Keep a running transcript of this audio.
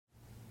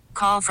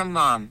Call from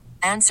mom.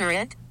 Answer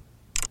it.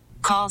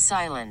 Call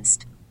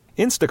silenced.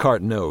 Instacart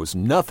knows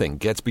nothing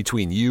gets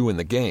between you and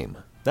the game.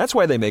 That's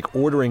why they make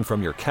ordering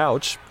from your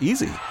couch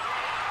easy.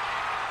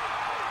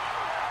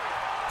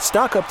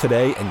 Stock up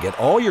today and get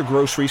all your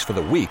groceries for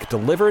the week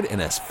delivered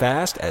in as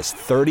fast as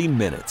 30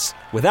 minutes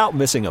without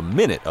missing a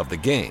minute of the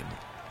game.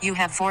 You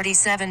have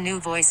 47 new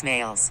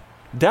voicemails.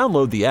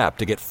 Download the app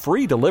to get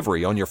free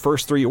delivery on your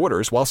first 3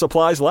 orders while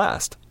supplies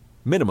last.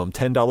 Minimum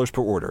 $10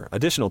 per order.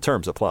 Additional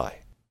terms apply.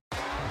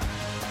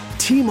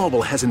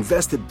 T-Mobile has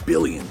invested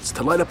billions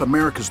to light up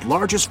America's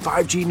largest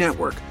 5G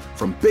network,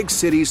 from big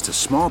cities to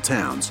small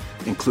towns,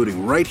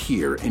 including right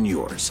here in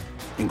yours.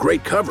 And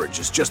great coverage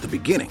is just the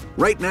beginning.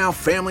 Right now,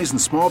 families and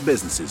small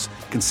businesses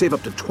can save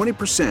up to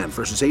 20%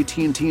 versus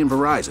AT&T and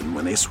Verizon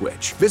when they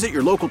switch. Visit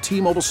your local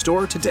T-Mobile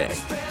store today.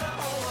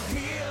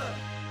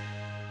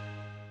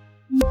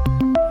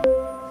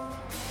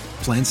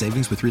 Plan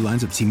savings with 3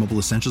 lines of T-Mobile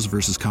Essentials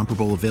versus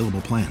comparable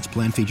available plans.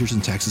 Plan features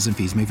and taxes and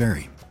fees may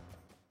vary.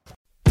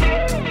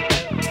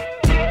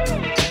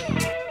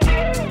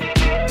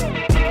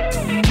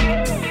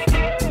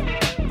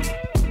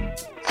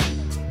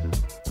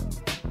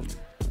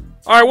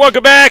 All right,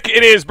 welcome back.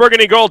 It is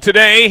Burgundy Gold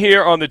today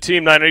here on the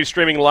Team 980,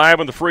 streaming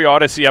live on the free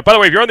Odyssey app. By the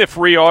way, if you're on the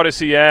free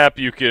Odyssey app,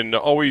 you can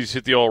always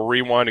hit the old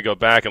rewind and go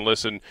back and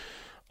listen.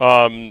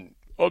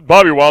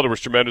 Bobby Wilder was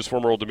tremendous,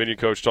 former Old Dominion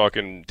coach,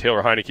 talking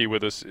Taylor Heineke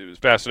with us. It was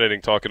fascinating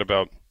talking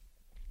about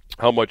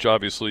how much,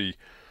 obviously,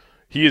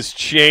 he has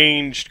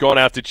changed, gone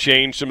out to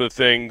change some of the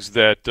things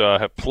that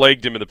have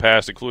plagued him in the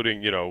past,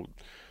 including,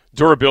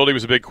 durability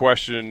was a big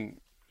question,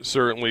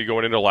 certainly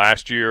going into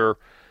last year.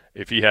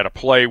 If he had a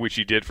play, which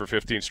he did for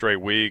 15 straight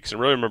weeks. And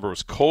really remember it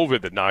was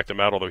COVID that knocked him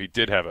out, although he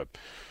did have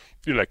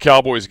that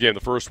Cowboys game, the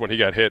first one, he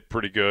got hit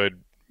pretty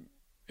good.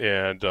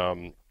 And,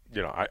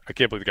 I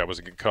can't believe the guy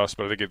wasn't concussed,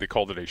 but I think they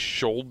called it a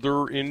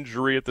shoulder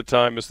injury at the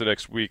time. Missed the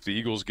next week, the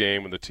Eagles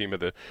game, when the team had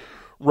the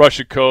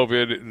rush of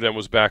COVID, then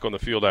was back on the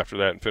field after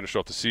that and finished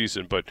off the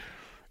season. But,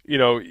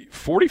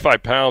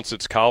 45 pounds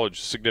since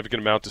college,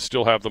 significant amount to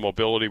still have the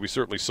mobility. We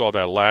certainly saw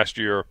that last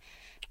year.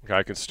 The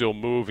guy can still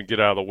move and get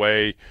out of the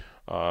way.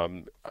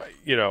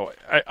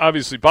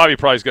 Obviously Bobby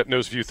probably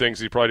knows a few things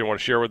he probably didn't want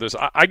to share with us.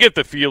 I get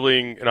the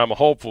feeling, and I'm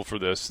hopeful for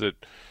this, that,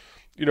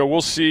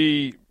 we'll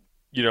see,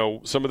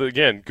 some of the,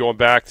 again, going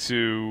back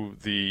to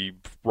the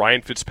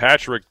Ryan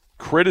Fitzpatrick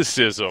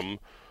criticism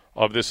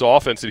of this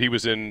offense that he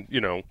was in,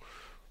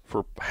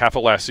 for half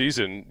of last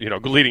season,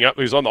 leading up,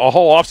 he was on the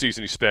whole offseason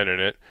he spent in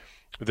it.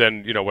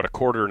 Then, a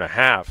quarter and a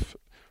half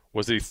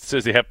was that he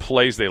says they have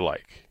plays they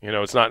like.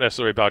 It's not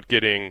necessarily about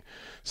getting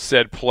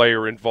said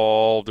player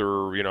involved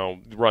or,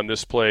 run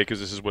this play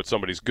because this is what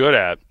somebody's good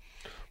at.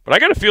 But I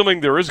got a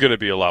feeling there is going to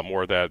be a lot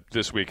more of that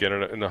this weekend,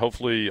 and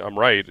hopefully I'm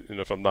right.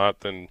 And if I'm not,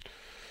 then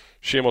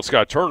shame on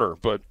Scott Turner.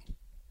 But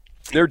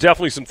there are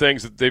definitely some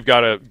things that they've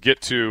got to get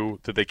to,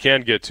 that they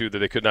can get to, that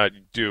they could not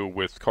do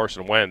with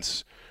Carson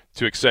Wentz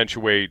to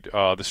accentuate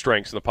the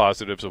strengths and the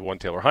positives of one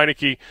Taylor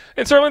Heineke.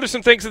 And certainly there's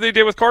some things that they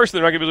did with Carson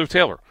they're not going to do with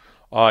Taylor.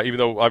 Even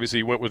though obviously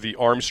he went with the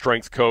arm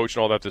strength coach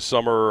and all that this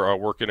summer,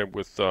 working it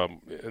with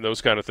and those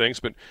kind of things.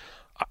 But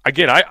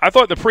again, I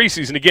thought in the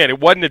preseason, again, it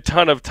wasn't a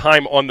ton of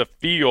time on the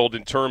field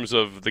in terms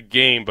of the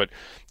game, but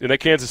in that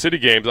Kansas City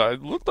game,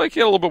 it looked like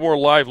he had a little bit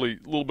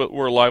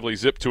more lively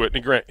zip to it.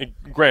 And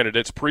granted,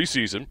 it's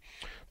preseason,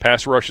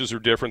 pass rushes are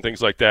different,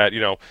 things like that.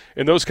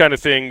 And those kind of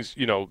things,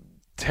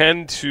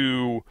 tend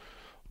to.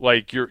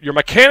 Like your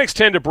mechanics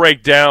tend to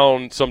break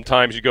down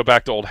sometimes. You go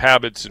back to old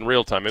habits in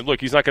real time. And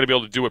look, he's not going to be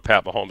able to do what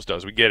Pat Mahomes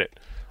does. We get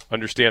it.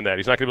 Understand that.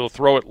 He's not going to be able to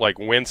throw it like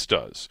Wentz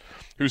does,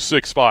 who's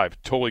 6'5".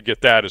 Totally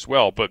get that as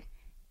well. But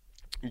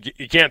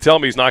you can't tell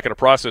me he's not going to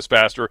process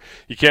faster.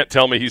 You can't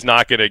tell me he's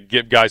not going to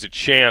give guys a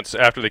chance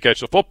after they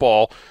catch the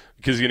football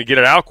because he's going to get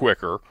it out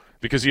quicker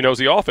because he knows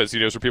the offense. He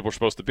knows where people are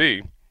supposed to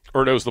be.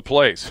 Or knows the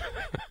plays.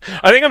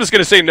 I think I'm just going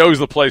to say knows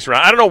the plays.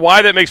 I don't know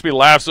why that makes me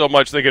laugh so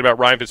much thinking about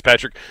Ryan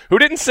Fitzpatrick, who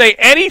didn't say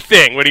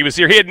anything when he was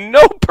here. He had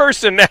no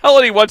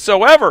personality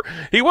whatsoever.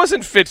 He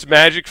wasn't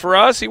Fitzmagic for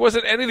us. He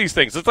wasn't any of these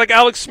things. It's like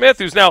Alex Smith,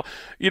 who's now,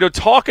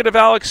 talking of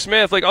Alex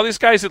Smith. Like all these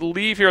guys that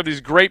leave here have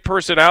these great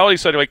personalities.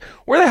 So you're like,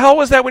 where the hell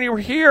was that when you were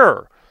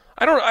here?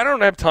 I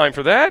don't have time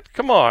for that.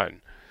 Come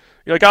on.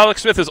 Like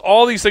Alex Smith has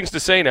all these things to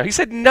say now. He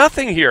said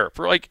nothing here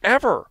for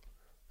ever,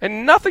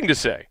 and nothing to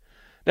say.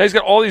 Now he's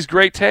got all these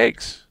great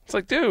takes. It's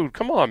like, dude,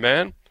 come on,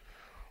 man.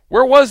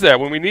 Where was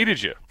that when we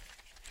needed you?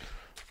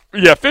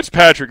 Yeah,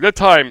 Fitzpatrick, that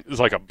time is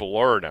like a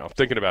blur now,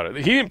 thinking about it.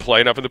 He didn't play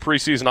enough in the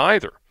preseason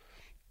either.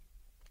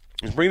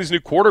 He's bringing these new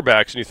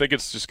quarterbacks, and you think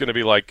it's just going to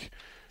be like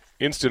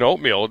instant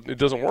oatmeal. It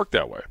doesn't work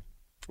that way.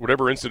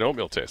 Whatever instant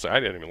oatmeal tastes like. I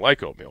didn't even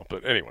like oatmeal,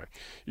 but anyway,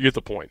 you get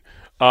the point.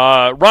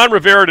 Ron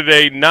Rivera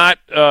today not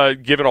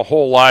given a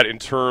whole lot in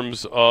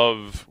terms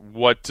of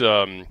what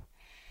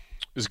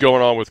is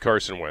going on with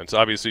Carson Wentz.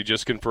 Obviously,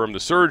 just confirmed the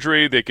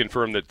surgery. They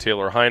confirmed that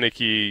Taylor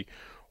Heineke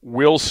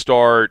will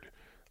start.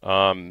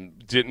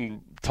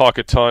 Didn't talk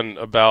a ton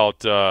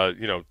about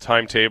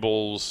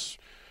timetables,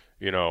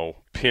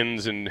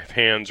 pins in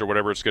hands or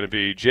whatever it's going to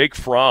be. Jake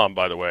Fromm,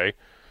 by the way,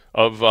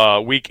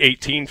 of Week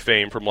 18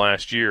 fame from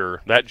last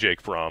year, that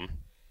Jake Fromm,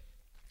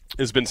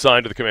 has been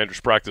signed to the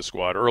Commanders practice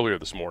squad earlier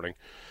this morning.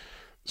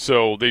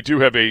 So they do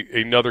have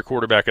another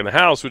quarterback in the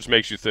house, which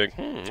makes you think,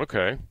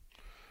 okay.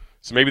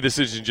 So maybe this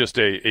isn't just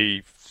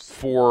a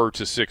 4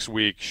 to 6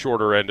 week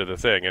shorter end of the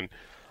thing. And,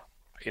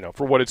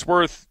 for what it's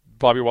worth,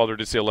 Bobby Wilder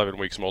did say 11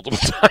 weeks multiple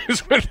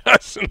times with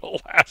us in the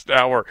last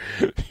hour.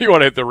 You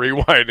want to hit the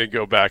rewind and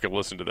go back and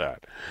listen to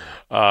that.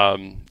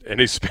 And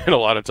he spent a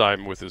lot of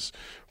time with his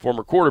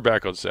former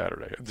quarterback on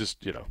Saturday.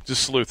 Just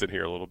sleuthing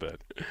here a little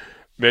bit.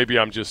 Maybe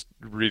I'm just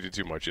reading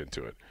too much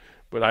into it.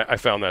 But I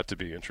found that to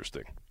be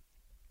interesting.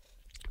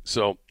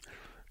 So,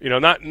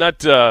 not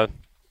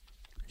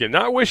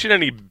wishing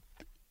any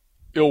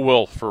ill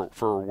will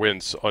for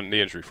Wentz on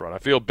the injury front. I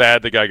feel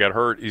bad the guy got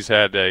hurt. He's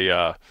had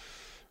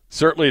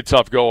certainly a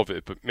tough go of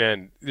it, but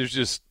man, there's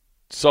just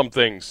some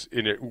things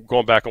in it.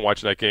 Going back and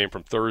watching that game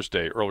from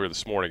Thursday earlier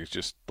this morning, it's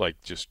just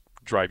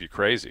drive you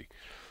crazy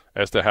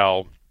as to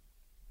how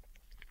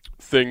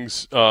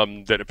things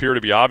that appear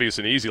to be obvious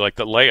and easy, like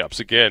the layups,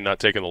 again, not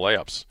taking the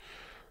layups,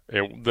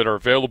 and that are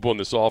available in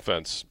this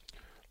offense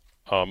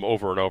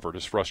over and over,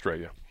 just frustrate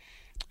you.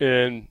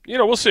 And,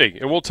 we'll see.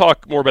 And we'll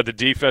talk more about the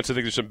defense. I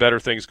think there's some better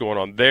things going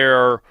on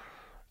there.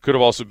 Could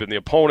have also been the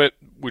opponent,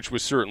 which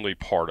was certainly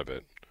part of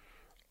it.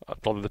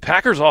 The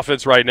Packers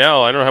offense right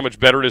now, I don't know how much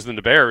better it is than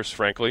the Bears,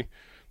 frankly. They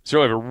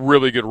certainly have a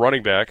really good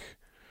running back,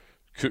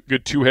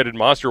 good two-headed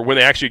monster when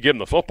they actually give them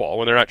the football,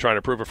 when they're not trying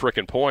to prove a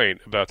frickin' point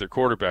about their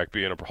quarterback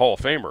being a Hall of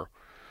Famer,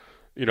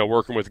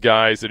 working with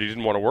guys that he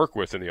didn't want to work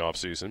with in the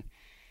offseason.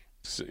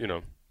 So,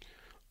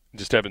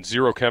 just having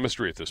zero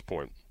chemistry at this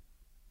point.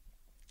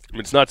 I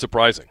mean, it's not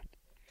surprising.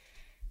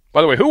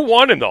 By the way, who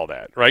won in all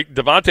that, right?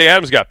 Davante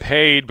Adams got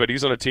paid, but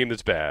he's on a team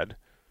that's bad.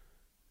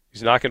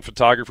 He's knocking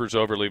photographers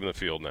over, leaving the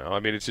field now. I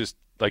mean, it's just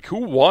like, who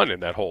won in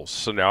that whole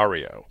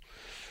scenario?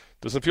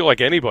 Doesn't feel like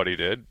anybody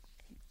did.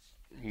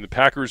 And the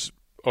Packers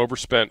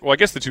overspent. Well, I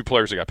guess the two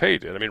players that got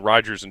paid did. I mean,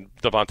 Rodgers and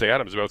Davante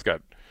Adams both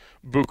got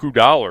buku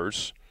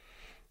dollars.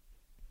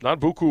 Not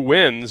buku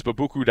wins, but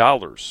buku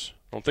dollars.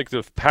 I don't think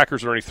the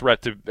Packers are any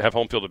threat to have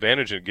home field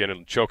advantage again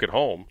and choke at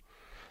home.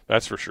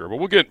 That's for sure. But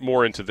we'll get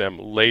more into them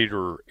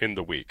later in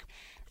the week.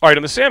 All right,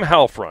 on the Sam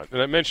Howell front, and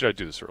I mentioned I'd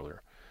do this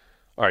earlier.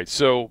 All right,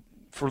 so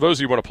for those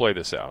of you who want to play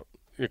this out,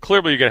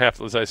 clearly you're going to have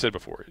to, as I said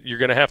before, you're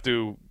going to have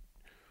to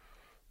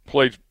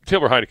play.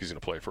 Taylor Heinicke's going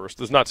to play first.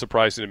 That's not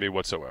surprising to me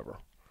whatsoever.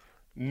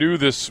 Knew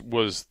this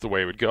was the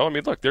way it would go. I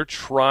mean, look, they're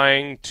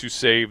trying to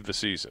save the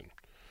season.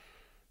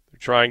 They're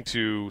trying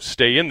to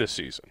stay in this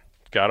season.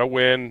 Got to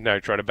win. Now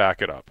you're trying to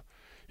back it up.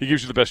 He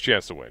gives you the best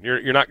chance to win.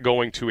 You're not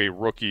going to a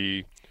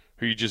rookie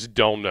who you just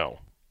don't know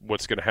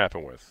what's going to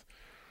happen with.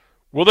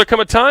 Will there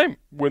come a time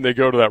when they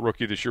go to that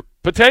rookie this year?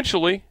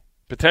 Potentially.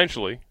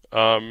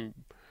 But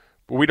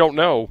we don't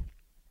know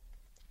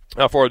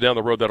how far down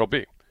the road that'll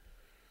be.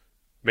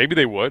 Maybe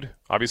they would.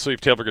 Obviously,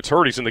 if Taylor gets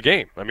hurt, he's in the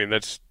game. I mean,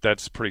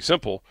 that's pretty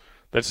simple.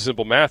 That's a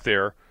simple math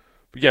there.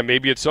 But yeah,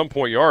 maybe at some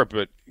point you are.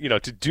 But,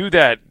 to do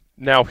that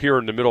now here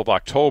in the middle of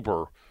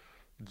October,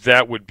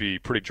 that would be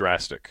pretty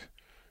drastic.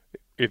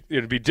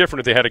 It'd be different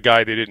if they had a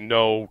guy they didn't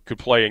know could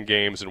play in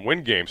games and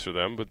win games for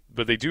them,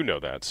 but they do know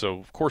that. So,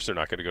 of course, they're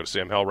not going to go to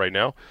Sam Howell right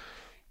now.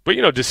 But,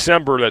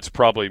 December, that's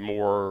probably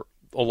more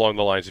along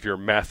the lines if you're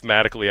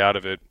mathematically out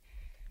of it.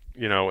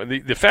 And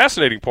the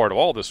fascinating part of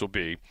all this will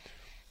be,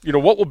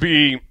 what will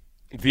be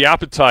the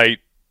appetite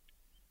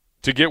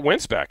to get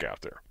Wentz back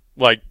out there?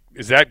 Like,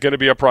 is that going to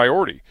be a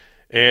priority?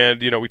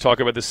 And, we talk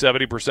about the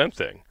 70%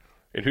 thing.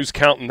 And who's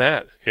counting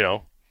that,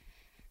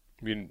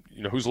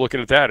 who's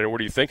looking at that and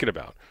what are you thinking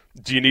about?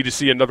 Do you need to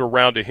see another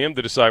round of him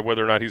to decide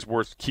whether or not he's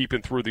worth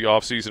keeping through the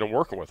offseason and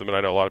working with him? And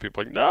I know a lot of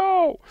people are like,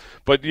 no.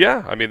 But,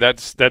 yeah, I mean,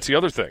 that's the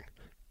other thing.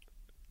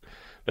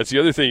 That's the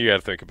other thing you got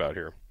to think about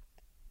here.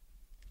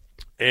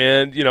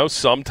 And,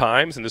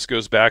 sometimes, and this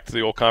goes back to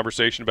the old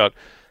conversation about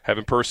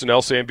having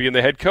personnel saying being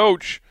the head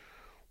coach,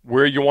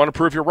 where you want to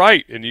prove you're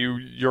right and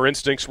your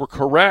instincts were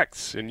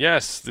correct. And,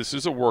 yes, this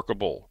is a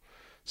workable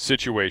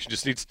situation.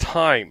 Just needs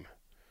time.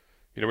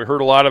 We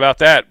heard a lot about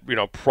that,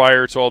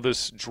 prior to all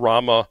this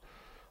drama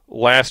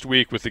last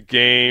week with the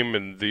game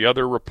and the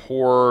other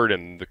report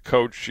and the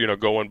coach,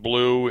 going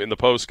blue in the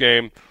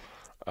postgame,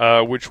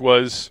 which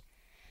was,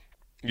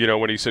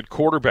 when he said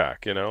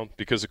quarterback,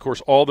 because, of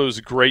course, all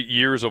those great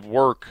years of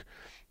work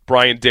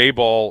Brian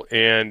Daboll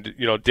and,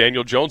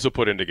 Daniel Jones have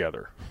put in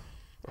together.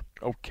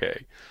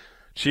 Okay.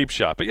 Cheap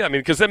shot. But, yeah, I mean,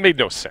 because that made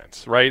no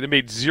sense, right? It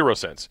made zero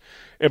sense.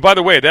 And, by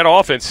the way, that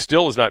offense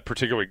still is not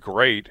particularly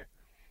great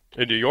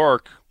in New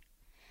York,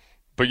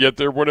 but yet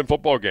they're winning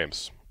football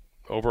games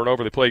over and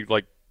over. They play,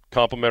 like,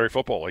 complimentary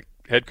football. Like,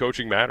 head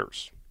coaching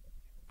matters.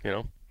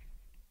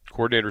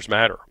 Coordinators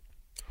matter.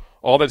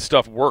 All that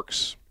stuff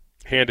works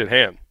hand in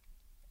hand.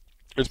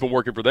 It's been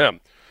working for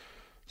them.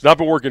 It's not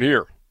been working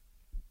here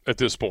at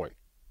this point.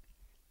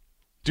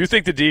 Do you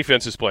think the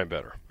defense is playing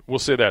better? We'll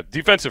say that.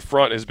 Defensive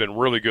front has been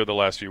really good the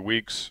last few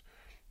weeks.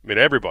 I mean,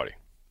 everybody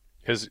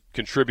has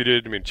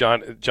contributed. I mean,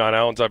 John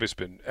Allen's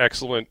obviously been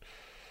excellent.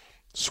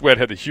 Sweat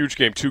had the huge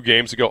game 2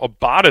 games ago.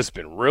 Abada's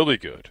been really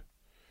good.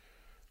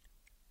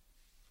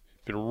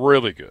 Been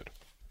really good.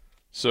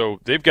 So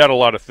they've got a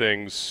lot of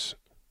things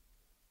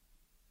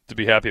to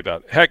be happy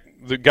about. Heck,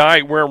 the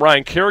guy wearing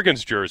Ryan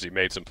Kerrigan's jersey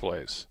made some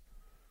plays.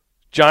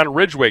 John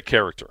Ridgeway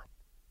character.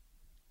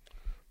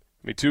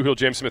 I mean, Toohill,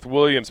 James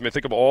Smith-Williams, I mean,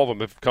 think of all of them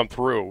have come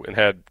through and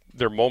had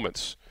their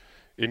moments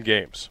in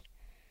games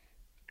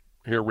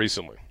here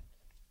recently.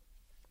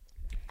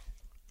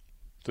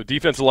 The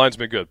defensive line's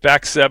been good.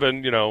 Back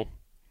seven,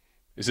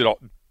 is it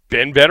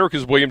been better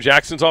because William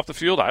Jackson's off the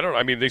field?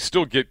 I mean, they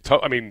still get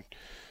I mean,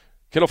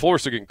 Kendall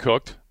Fuller's still getting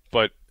cooked,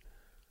 but,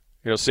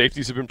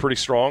 safeties have been pretty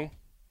strong.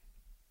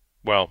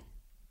 Well,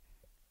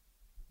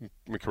 let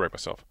me correct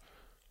myself.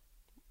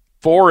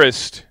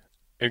 Forrest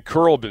and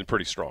Curl have been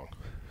pretty strong.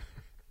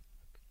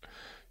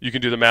 You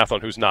can do the math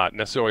on who's not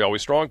necessarily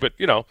always strong, but,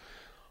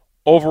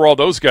 overall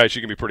those guys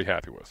you can be pretty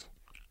happy with.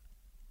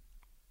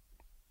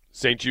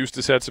 St. Just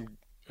has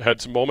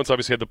had some moments,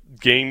 obviously had the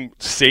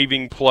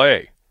game-saving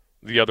play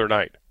the other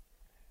night.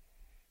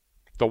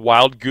 The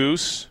Wild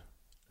Goose,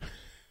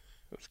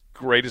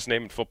 greatest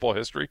name in football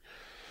history,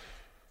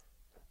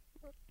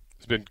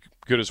 has been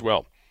good as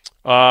well.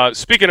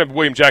 Speaking of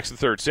William Jackson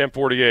III, Sam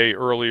Fortier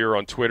earlier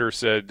on Twitter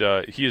said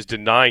he is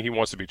denying he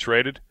wants to be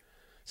traded.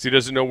 So he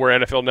doesn't know where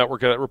NFL Network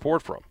got that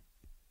report from.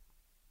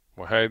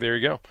 Well, hey, there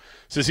you go.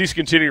 Says he's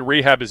continuing to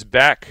rehab his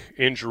back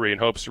injury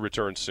and hopes to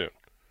return soon.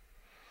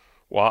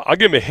 Well, I'll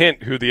give him a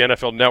hint who the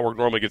NFL Network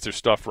normally gets their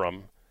stuff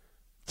from.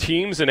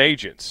 Teams and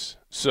agents.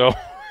 So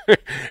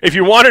if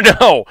you want to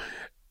know,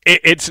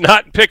 it's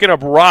not picking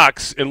up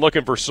rocks and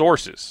looking for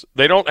sources.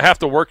 They don't have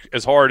to work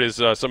as hard as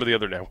some of the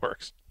other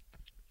networks.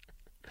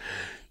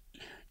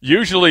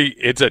 Usually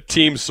it's a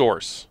team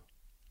source,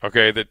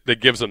 okay, that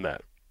gives them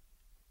that.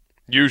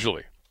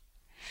 Usually.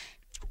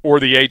 Or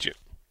the agent.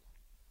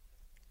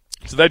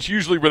 So that's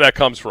usually where that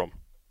comes from.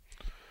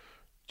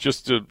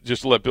 Just to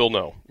let Bill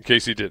know, in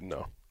case he didn't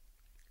know.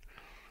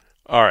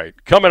 All right,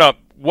 coming up,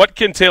 what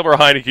can Taylor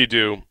Heinicke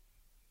do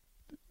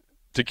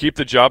to keep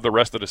the job the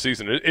rest of the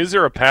season? Is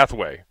there a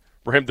pathway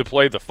for him to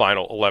play the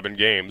final 11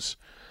 games?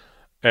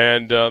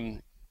 And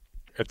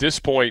at this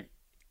point,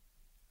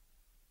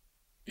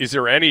 is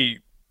there any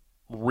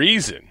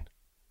reason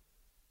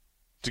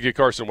to get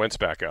Carson Wentz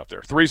back out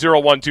there?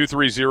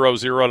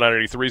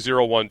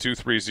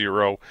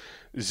 301-230-0980,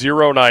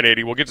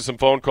 301-230-0980. We'll get to some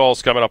phone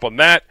calls coming up on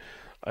that.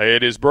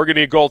 It is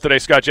Burgundy and Gold today.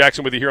 Scott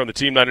Jackson with you here on the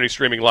Team 980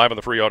 streaming live on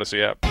the free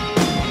Odyssey app.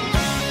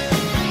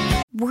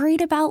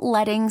 Worried about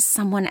letting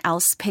someone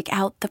else pick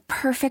out the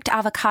perfect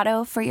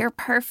avocado for your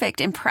perfect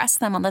impress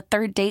them on the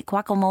third date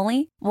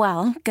guacamole?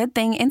 Well, good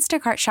thing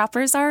Instacart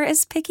shoppers are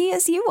as picky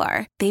as you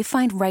are. They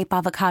find ripe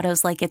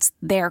avocados like it's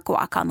their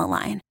guac on the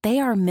line. They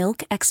are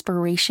milk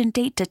expiration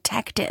date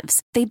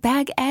detectives. They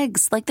bag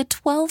eggs like the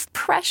 12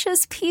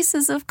 precious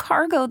pieces of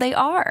cargo they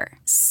are.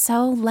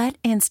 So let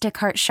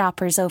Instacart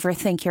shoppers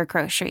overthink your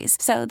groceries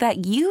so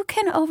that you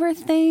can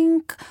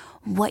overthink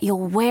what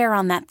you'll wear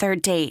on that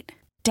third date.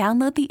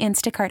 Download the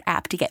Instacart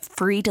app to get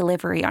free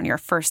delivery on your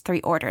first 3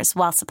 orders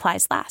while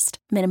supplies last.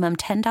 Minimum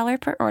 $10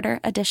 per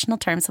order. Additional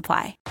terms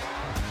apply.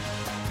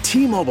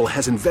 T-Mobile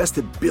has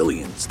invested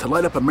billions to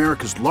light up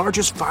America's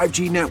largest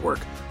 5G network,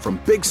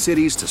 from big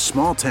cities to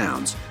small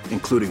towns,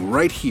 including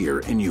right here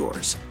in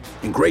yours.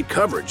 And great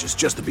coverage is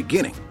just the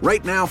beginning.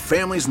 Right now,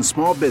 families and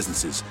small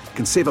businesses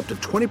can save up to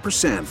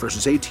 20%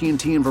 versus AT&T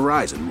and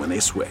Verizon when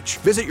they switch.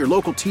 Visit your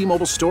local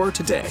T-Mobile store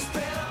today.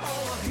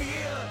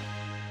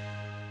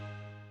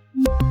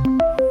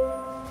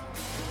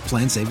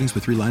 Plan savings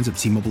with 3 lines of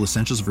T-Mobile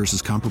Essentials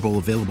versus comparable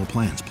available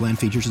plans. Plan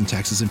features and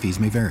taxes and fees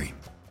may vary.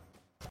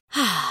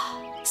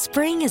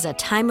 Spring is a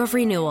time of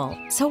renewal,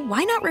 so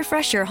why not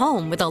refresh your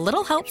home with a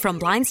little help from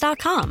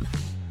Blinds.com?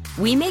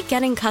 We make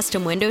getting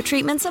custom window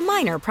treatments a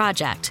minor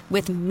project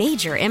with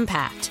major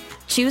impact.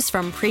 Choose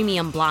from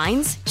premium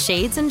blinds,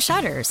 shades, and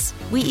shutters.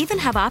 We even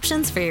have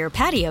options for your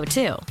patio,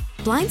 too.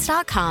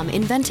 Blinds.com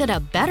invented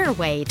a better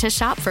way to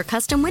shop for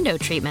custom window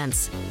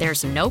treatments.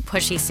 There's no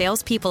pushy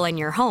salespeople in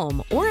your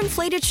home or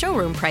inflated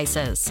showroom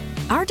prices.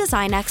 Our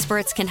design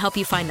experts can help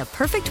you find the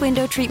perfect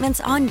window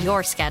treatments on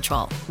your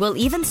schedule. We'll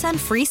even send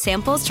free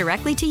samples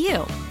directly to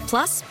you.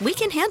 Plus, we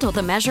can handle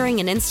the measuring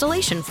and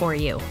installation for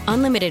you.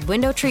 Unlimited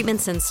window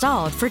treatments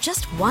installed for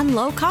just one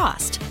low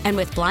cost. And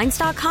with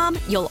Blinds.com,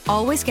 you'll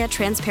always get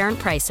transparent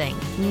pricing.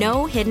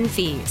 No hidden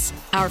fees.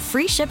 Our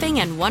free shipping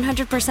and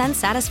 100%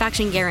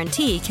 satisfaction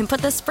guarantee can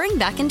put the spring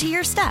back into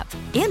your step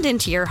and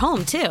into your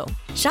home, too.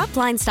 Shop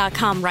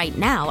Blinds.com right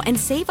now and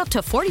save up to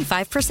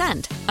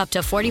 45%. Up to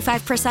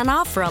 45%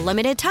 off for a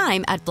limited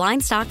time at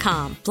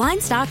Blinds.com.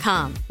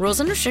 Blinds.com. Rules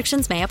and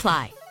restrictions may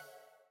apply.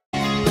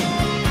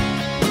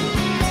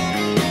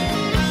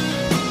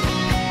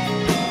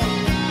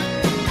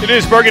 It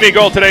is Burgundy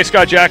Gold today.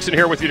 Scott Jackson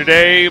here with you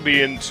today.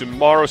 Be in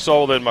tomorrow.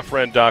 So then my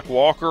friend Doc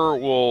Walker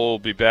will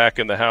be back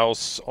in the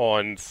house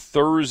on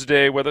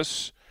Thursday with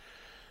us.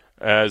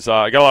 As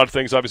I got a lot of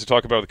things obviously to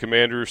talk about with the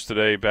Commanders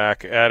today,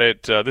 back at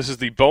it. This is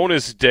the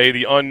bonus day,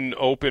 the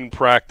unopened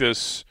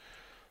practice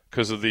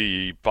because of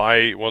the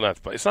bye. Well,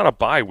 it's not a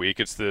bye week.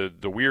 It's the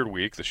weird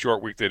week, the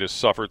short week they just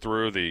suffered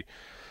through, the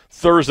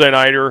Thursday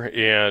nighter.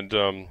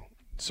 And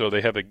So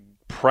they have a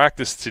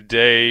practice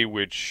today,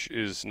 which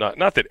is not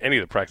that any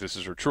of the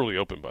practices are truly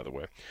open, by the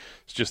way.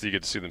 It's just that you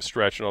get to see them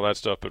stretch and all that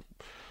stuff. But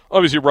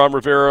obviously Ron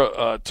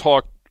Rivera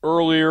talked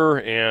earlier,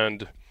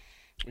 and,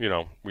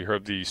 we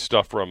heard the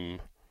stuff from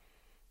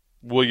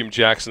William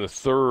Jackson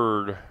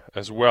III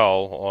as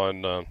well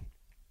on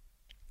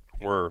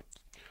where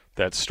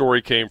that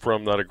story came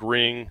from, not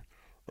agreeing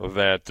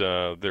that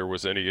there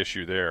was any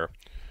issue there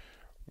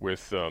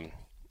with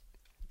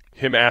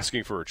him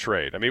asking for a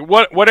trade. I mean,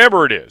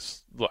 whatever it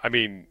is, I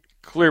mean,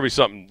 clearly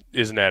something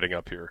isn't adding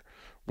up here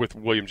with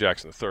William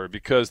Jackson III,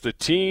 because the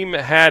team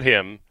had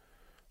him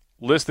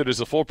listed as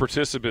a full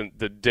participant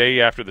the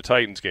day after the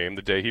Titans game,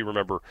 the day he,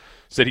 remember,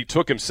 said he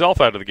took himself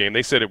out of the game.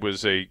 They said it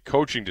was a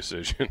coaching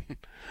decision.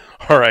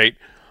 All right.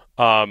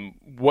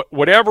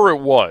 Whatever it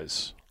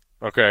was,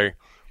 okay,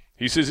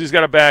 he says he's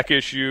got a back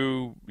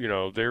issue.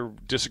 They're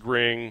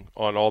disagreeing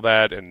on all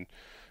that, and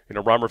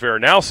Ron Rivera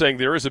now saying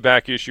there is a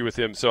back issue with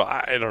him. So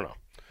I don't know.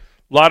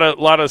 A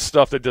lot of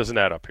stuff that doesn't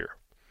add up here.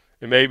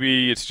 And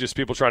maybe it's just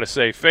people trying to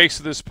save face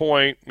at this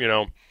point.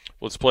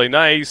 Let's play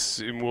nice,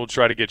 and we'll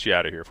try to get you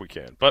out of here if we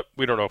can. But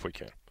we don't know if we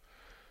can.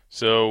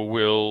 So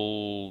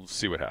we'll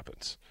see what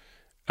happens.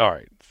 All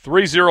right,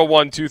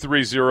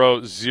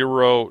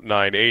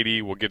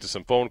 301-230-0980. We'll get to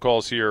some phone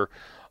calls here.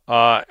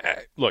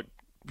 Look,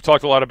 we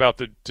talked a lot about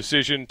the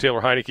decision.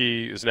 Taylor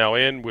Heinicke is now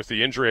in with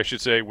the injury, I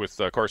should say, with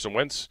Carson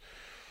Wentz.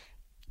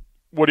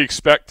 What do you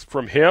expect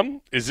from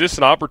him? Is this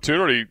an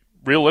opportunity,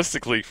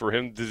 realistically, for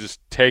him to just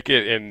take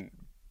it and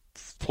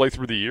play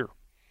through the year?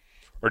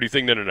 Or do you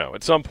think, no.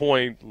 At some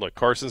point, look,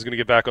 Carson's going to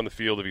get back on the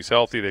field if he's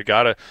healthy. They've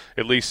got to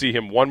at least see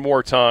him one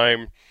more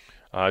time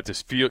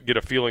to get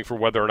a feeling for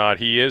whether or not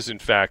he is, in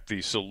fact,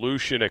 the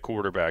solution at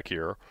quarterback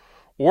here.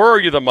 Or are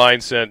you the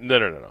mindset,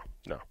 no.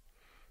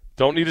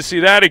 Don't need to see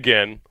that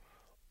again.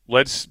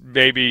 Let's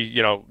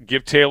maybe,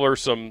 give Taylor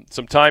some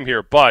time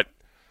here, but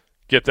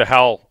get the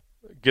Hal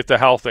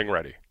thing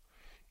ready,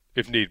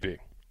 if need be.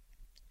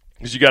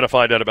 Because you got to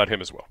find out about him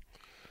as well.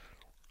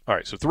 All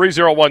right, so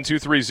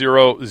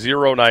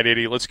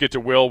 301-230-0980. Let's get to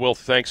Will. Will,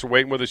 thanks for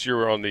waiting with us.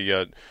 You're on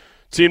the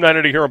Team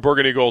 980 here on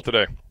Burgundy Gold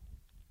today.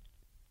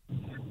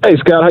 Hey,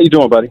 Scott. How you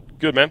doing, buddy?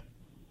 Good, man.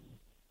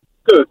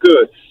 Good.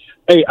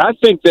 Hey, I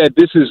think that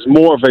this is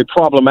more of a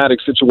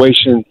problematic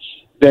situation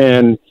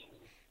than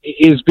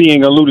is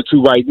being alluded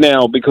to right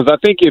now, because I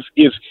think if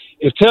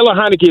Taylor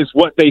Heinicke is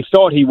what they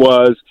thought he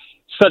was,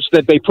 such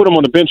that they put him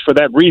on the bench for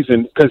that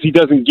reason, because he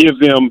doesn't give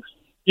them,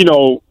 he's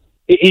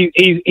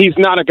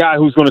not a guy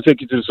who's going to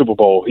take you to the Super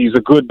Bowl. He's a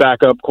good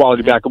backup,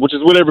 quality backup, which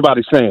is what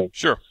everybody's saying.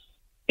 Sure.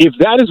 If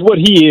that is what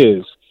he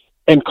is,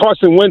 and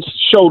Carson Wentz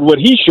showed what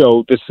he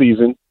showed this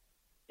season,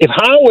 if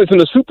Howell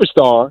isn't a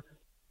superstar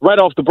right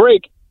off the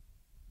break,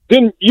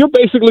 then you're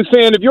basically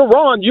saying, if you're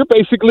Ron, you're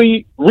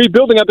basically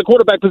rebuilding at the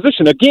quarterback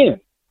position again.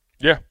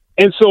 Yeah.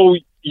 And so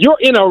you're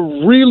in a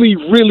really,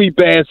 really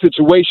bad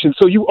situation.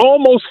 So you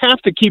almost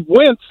have to keep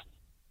Wentz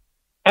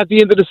at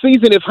the end of the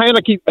season. If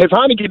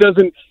Heinicke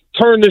doesn't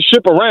turn this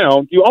ship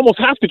around, you almost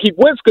have to keep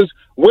Wentz, because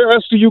where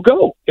else do you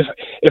go?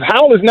 If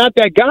Howell is not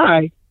that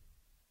guy,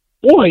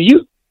 boy,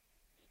 you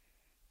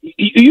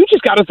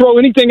just got to throw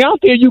anything out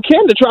there you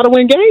can to try to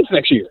win games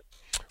next year.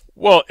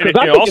 Well, and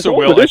also,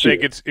 Will, I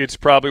think it's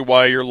probably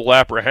why you're a little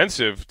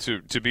apprehensive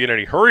to be in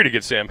any hurry to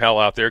get Sam Howell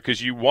out there,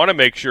 because you want to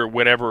make sure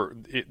whenever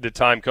the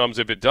time comes,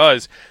 if it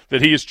does,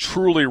 that he is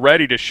truly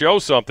ready to show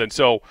something.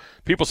 So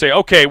people say,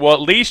 okay, well,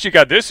 at least you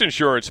got this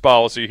insurance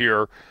policy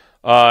here,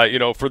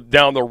 for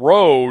down the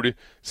road,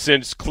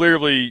 since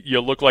clearly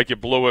you look like you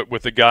blew it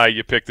with the guy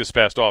you picked this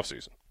past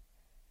offseason.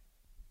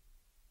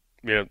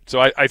 So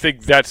I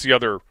think that's the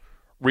other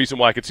reason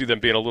why I could see them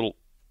being a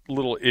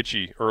little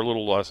itchy, or a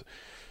little less,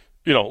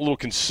 a little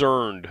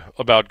concerned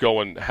about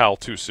going Hal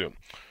too soon.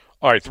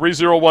 All right,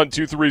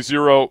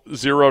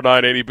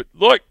 301-230-0980. But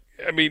look,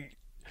 I mean,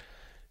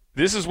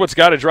 this is what's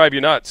got to drive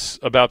you nuts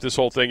about this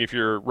whole thing if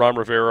you're Ron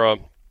Rivera,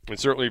 and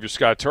certainly if you're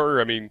Scott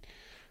Turner. I mean,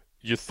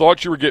 you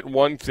thought you were getting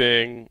one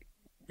thing,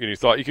 and you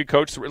thought you could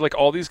coach. Like,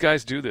 all these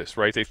guys do this,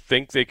 right? They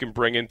think they can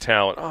bring in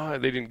talent. Oh,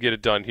 they didn't get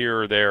it done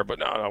here or there, but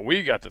no,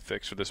 we got the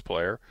fix for this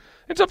player.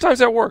 And sometimes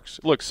that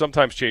works. Look,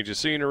 sometimes change the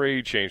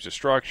scenery, change the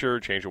structure,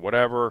 change it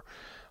whatever.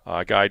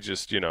 A guy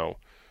just,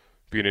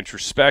 being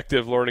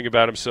introspective, learning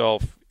about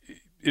himself.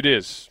 It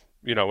is,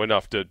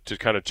 enough to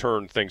kind of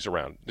turn things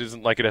around. It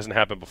isn't like it hasn't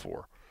happened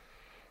before.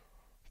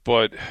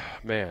 But,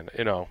 man,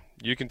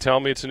 you can tell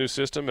me it's a new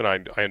system, and I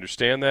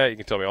understand that. You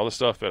can tell me all this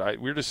stuff, but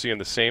we're just seeing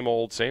the same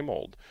old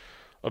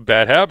of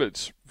bad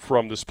habits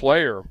from this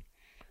player,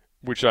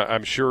 which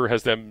I'm sure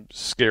has them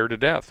scared to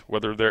death.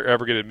 Whether they're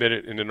ever going to admit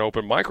it in an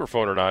open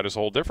microphone or not is a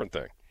whole different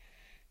thing.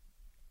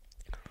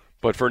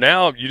 But for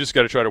now, you just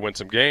got to try to win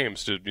some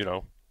games to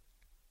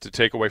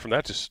take away from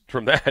that.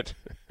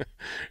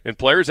 And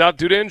players out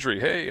due to injury.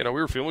 Hey, we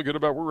were feeling good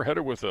about where we're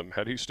headed with him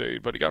had he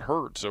stayed, but he got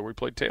hurt, so we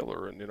played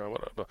Taylor, and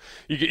whatever.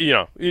 You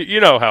know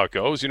how it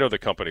goes. You know the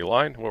company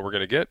line, what we're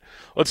going to get.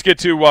 Let's get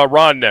to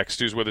Ron next,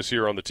 who's with us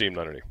here on the Team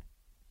 980.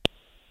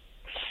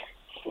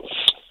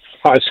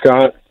 Hi,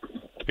 Scott.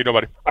 Hey,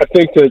 nobody. I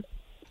think that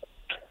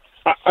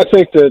I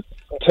think that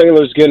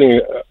Taylor's getting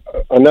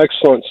an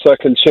excellent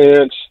second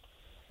chance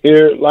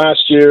here.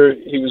 Last year,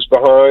 he was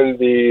behind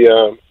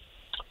the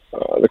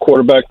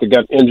quarterback that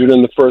got injured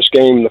in the first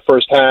game in the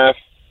first half.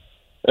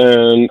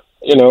 And,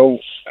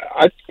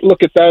 I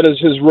look at that as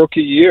his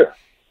rookie year.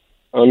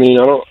 I mean,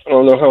 I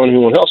don't know how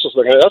anyone else is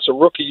looking at it. That's a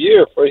rookie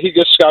year. He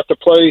just got to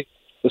play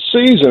the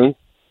season,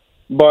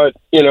 but,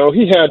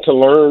 he had to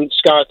learn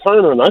Scott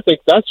Turner, and I think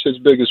that's his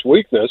biggest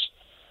weakness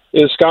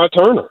is Scott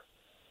Turner.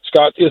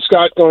 Is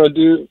Scott going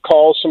to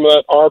call some of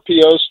that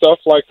RPO stuff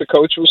like the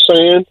coach was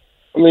saying?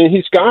 I mean,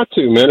 he's got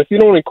to, man. If you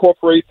don't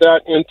incorporate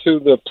that into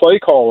the play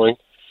calling,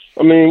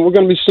 I mean, we're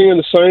going to be seeing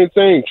the same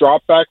thing,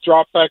 drop back,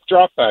 drop back,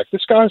 drop back.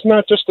 This guy's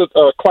not just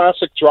a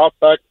classic drop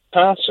back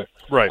passer.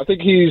 Right. I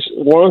think he's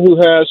one who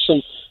has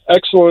some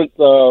excellent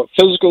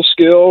physical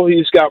skill.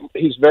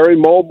 He's very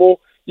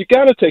mobile. You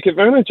got to take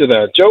advantage of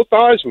that. Joe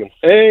Theismann,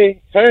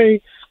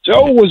 hey,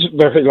 Joe was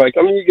very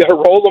you got to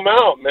roll him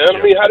out, man. Yeah.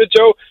 I mean, how did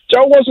Joe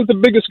wasn't the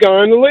biggest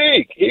guy in the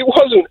league. He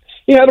wasn't.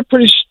 He had a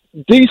pretty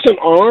decent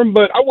arm,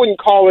 but I wouldn't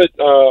call it,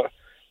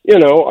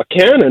 a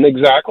cannon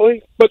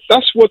exactly. But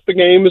that's what the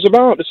game is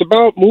about. It's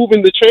about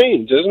moving the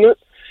chains, isn't it?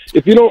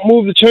 If you don't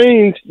move the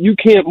chains, you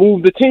can't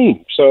move the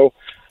team. So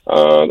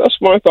that's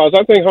my thoughts.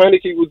 I think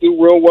Heinicke will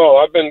do real well.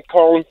 I've been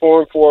calling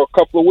for him for a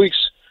couple of weeks,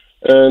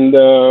 and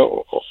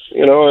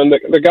and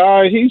the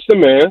guy, he's the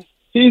man.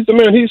 He's the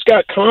man. He's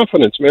got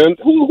confidence, man.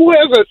 Who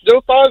has it?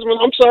 Joe Theismann.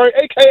 I'm sorry,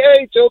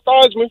 a.k.a. Joe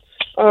Theismann.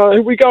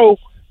 Here we go.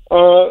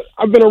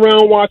 I've been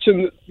around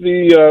watching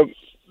the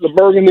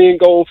burgundy and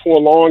gold for a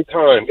long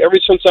time, ever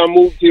since I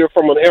moved here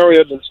from an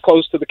area that's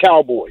close to the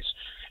Cowboys.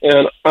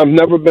 And I've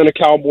never been a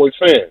Cowboy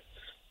fan.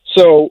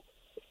 So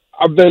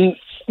I've been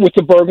with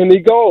the burgundy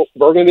and gold.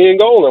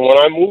 And when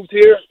I moved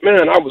here,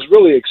 man, I was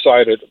really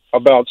excited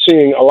about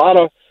seeing a lot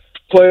of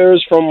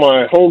players from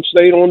my home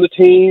state on the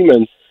team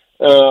and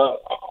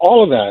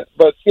all of that.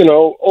 But,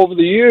 over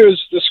the years,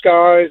 this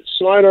guy,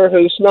 Snyder,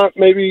 has not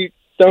maybe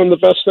done the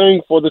best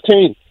thing for the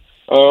team.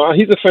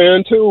 He's a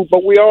fan, too,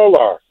 but we all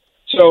are.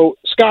 So,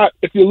 Scott,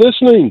 if you're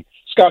listening,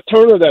 Scott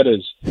Turner, that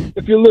is,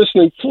 if you're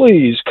listening,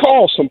 please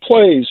call some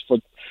plays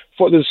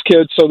for this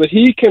kid so that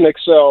he can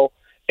excel,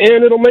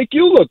 and it'll make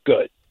you look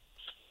good.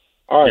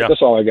 All right,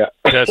 That's all I got.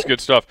 That's good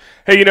stuff.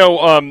 Hey,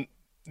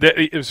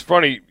 it was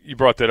funny you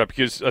brought that up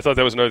because I thought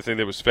that was another thing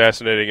that was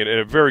fascinating and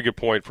a very good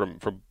point from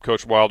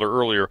Coach Wilder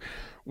earlier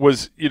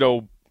was,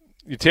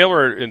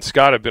 Taylor and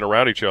Scott have been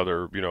around each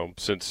other,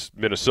 since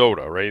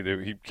Minnesota, right?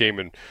 He came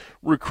and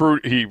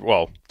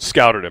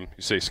scouted him.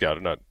 You say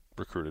scouted, not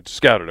recruited.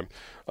 Scouted him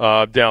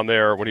down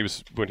there when he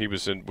was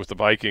with the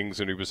Vikings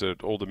and he was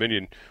at Old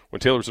Dominion. When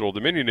Taylor was at Old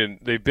Dominion, and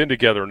they've been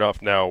together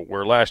enough now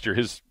where last year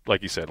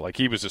like he said,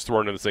 he was just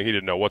thrown in the thing. He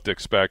didn't know what to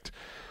expect.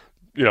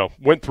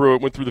 Went through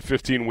the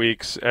 15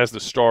 weeks as the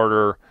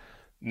starter.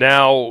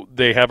 Now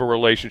they have a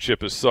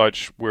relationship as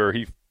such where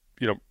he,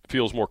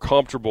 feels more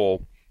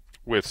comfortable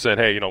with saying,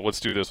 hey, let's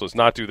do this, let's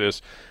not do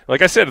this.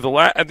 Like I said,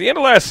 at the end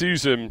of last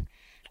season,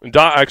 and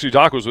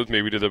Doc was with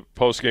me. We did the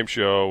post-game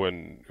show,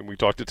 and we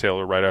talked to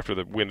Taylor right after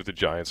the win at the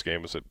Giants game.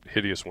 It was a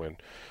hideous win,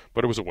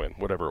 but it was a win,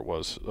 whatever it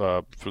was,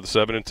 for the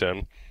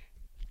 7-10.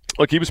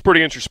 He was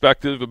pretty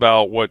introspective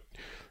about what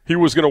he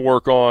was going to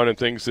work on and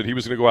things that he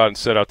was going to go out and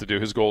set out to do,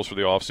 his goals for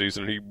the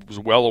offseason, and he was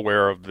well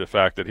aware of the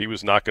fact that he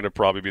was not going to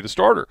probably be the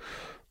starter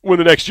when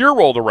the next year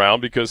rolled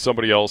around because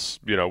somebody else,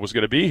 was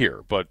going to be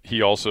here. But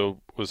he also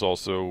was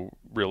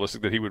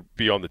realistic that he would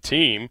be on the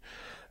team,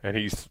 and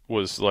he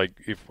was like,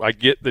 if I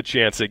get the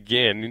chance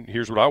again,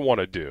 here's what I want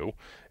to do.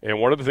 And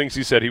one of the things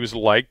he said he was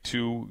like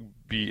to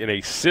be in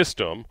a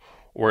system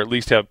or at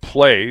least have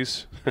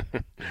plays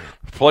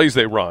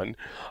they run,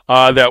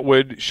 that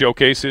would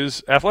showcase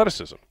his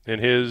athleticism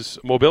and his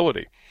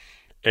mobility.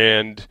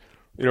 And,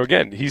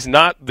 again, he's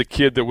not the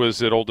kid that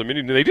was at Old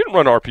Dominion. They didn't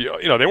run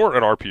RPO. They weren't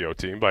an RPO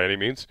team by any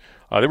means.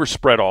 They were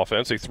spread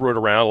offense. They threw it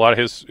around. A lot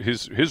of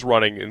his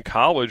running in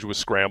college was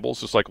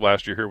scrambles, just like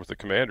last year here with the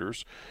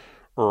Commanders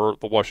or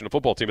the Washington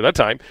football team. At that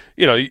time,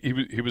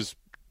 he was,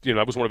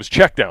 that was one of his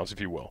checkdowns, if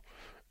you will.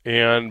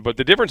 But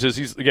the difference is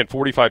he's, again,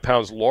 45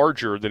 pounds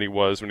larger than he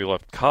was when he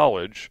left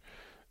college,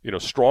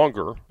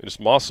 stronger in his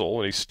muscle,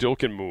 and he still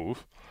can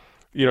move,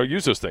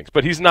 use those things.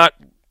 But he's not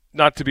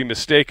to be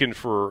mistaken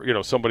for,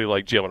 somebody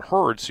like Jalen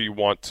Hurts who you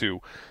want to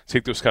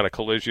take those kind of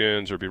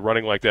collisions or be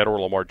running like that, or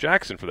Lamar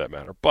Jackson for that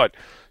matter. But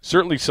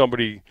certainly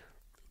somebody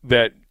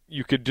that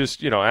you could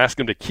just, ask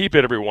him to keep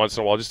it every once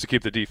in a while just to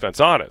keep the defense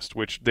honest,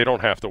 which they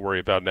don't have to worry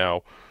about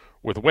now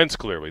with Wentz,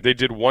 clearly. They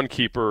did one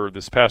keeper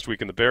this past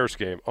week in the Bears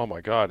game. Oh,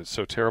 my God, it's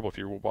so terrible if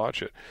you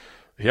watch it.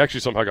 He actually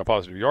somehow got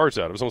positive yards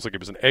out. It was almost like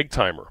it was an egg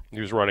timer. He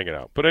was running it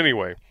out. But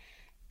anyway,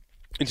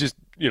 it's just,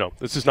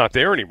 it's just not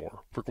there anymore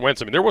for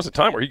Wentz. I mean, there was a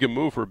time where he could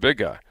move for a big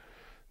guy.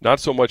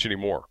 Not so much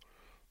anymore.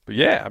 But,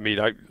 yeah, I mean,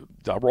 I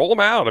roll him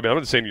out. I mean, I'm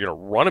not saying you're going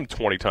to run him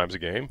 20 times a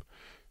game.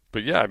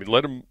 But, yeah, I mean,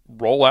 let him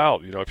roll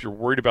out, if you're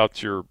worried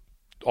about your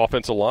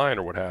offensive line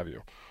or what have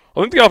you. I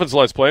think the offensive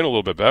line's playing a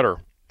little bit better.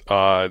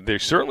 They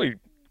certainly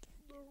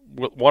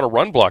want to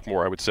run block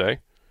more, I would say.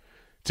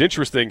 It's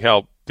interesting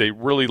how They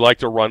really like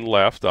to run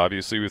left,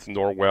 obviously, with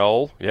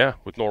Norwell. Yeah,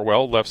 with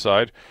Norwell, left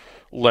side.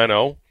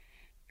 Leno.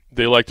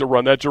 They like to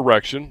run that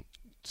direction.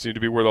 Seemed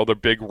to be where all their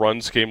big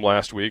runs came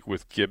last week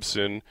with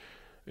Gibson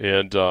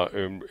and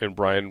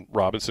Brian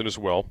Robinson as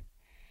well.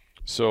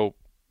 So,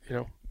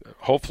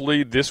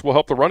 hopefully this will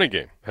help the running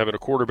game, having a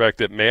quarterback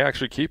that may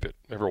actually keep it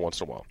every once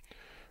in a while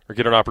or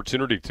get an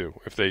opportunity to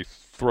if they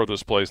throw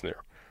those plays in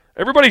there.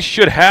 Everybody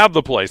should have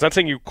the plays. Not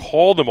saying you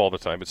call them all the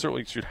time, but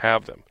certainly should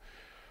have them.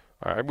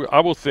 I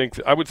would think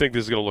this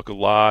is going to look a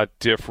lot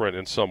different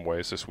in some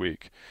ways this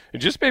week.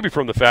 And just maybe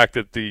from the fact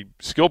that the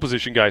skill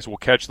position guys will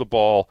catch the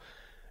ball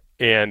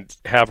and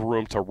have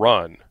room to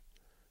run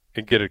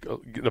and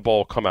the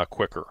ball come out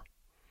quicker.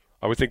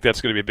 I would think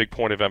that's going to be a big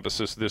point of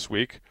emphasis this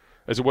week,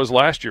 as it was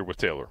last year with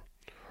Taylor.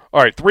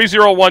 All right,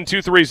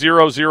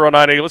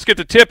 301-230-0980. Let's get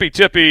to Tippy.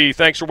 Tippy,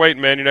 thanks for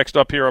waiting, man. You're next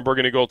up here on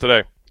Burgundy Gold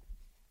today.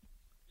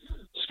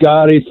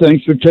 Scotty,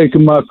 thanks for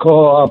taking my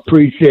call. I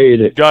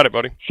appreciate it. Got it,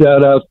 buddy.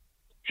 Shout out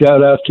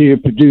to your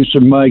producer,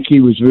 Mike. He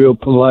was real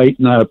polite,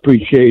 and I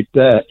appreciate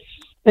that.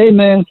 Hey,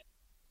 man,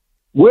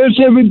 where's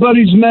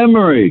everybody's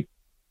memory?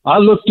 I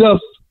looked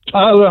up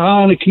Tyler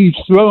Heineke's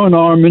throwing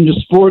arm in the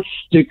sports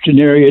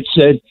dictionary. It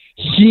said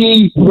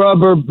C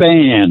rubber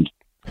band.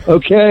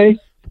 Okay?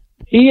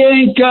 He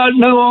ain't got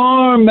no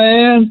arm,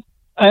 man.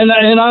 And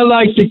I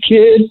like the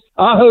kid.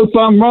 I hope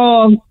I'm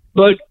wrong,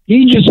 but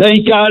he just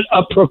ain't got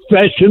a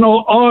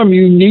professional arm.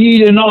 You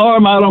need an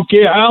arm. I don't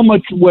care how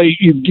much weight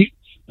you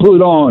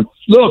put on.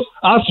 Look,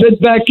 I said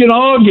back in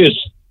August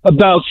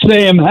about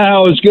Sam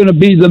Howell is going to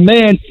be the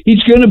man.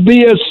 He's going to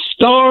be a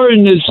star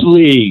in this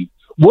league.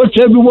 What's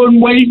everyone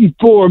waiting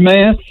for,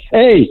 man?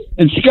 Hey,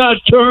 and Scott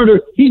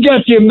Turner, he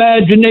got the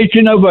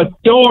imagination of a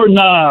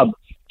doorknob.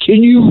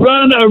 Can you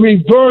run a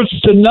reverse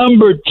to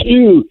number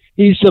 2?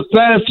 He's the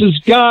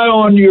fastest guy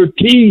on your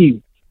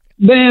team.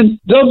 Man,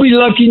 they'll be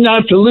lucky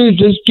not to lose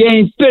this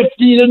game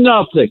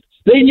 50-0.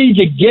 They need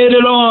to get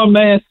it on,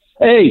 man.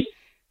 Hey,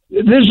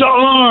 this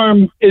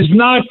arm is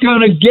not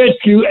going to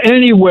get you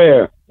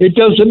anywhere. It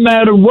doesn't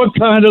matter what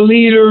kind of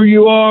leader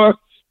you are.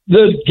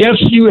 The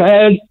guests you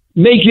had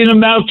making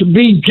him out to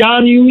be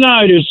Johnny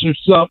Unitas or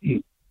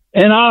something.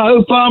 And I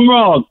hope I'm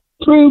wrong.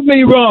 Prove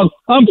me wrong.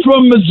 I'm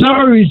from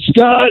Missouri,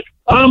 Scott.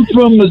 I'm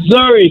from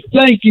Missouri.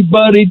 Thank you,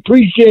 buddy.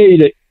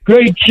 Appreciate it.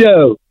 Great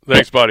show.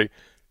 Thanks, buddy.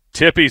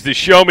 Tippy's the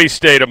show me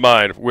state of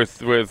mind with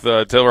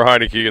Taylor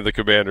Heineke and the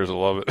Commanders. I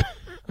love it.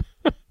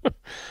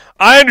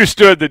 I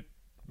understood the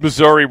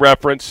Missouri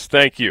reference.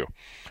 Thank you.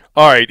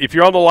 All right, if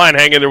you're on the line,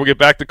 hang in there. We'll get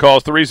back to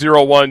calls.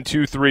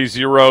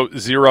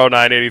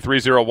 301-230-0980,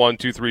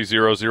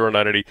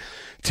 301-230-0980.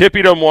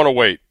 Tippy doesn't want to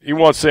wait. He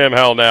wants Sam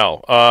Howell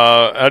now.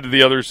 How do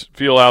the others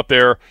feel out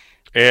there?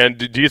 And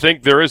do you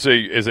think there is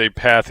a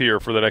path here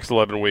for the next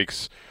 11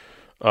 weeks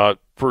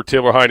for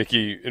Taylor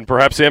Heineke and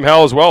perhaps Sam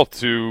Howell as well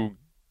to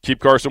keep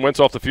Carson Wentz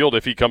off the field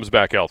if he comes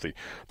back healthy?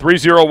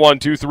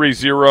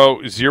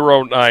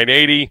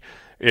 301-230-0980.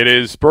 It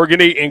is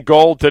Burgundy and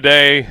Gold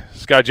today.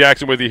 Scott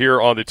Jackson with you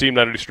here on the Team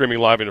 980 streaming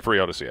live in the free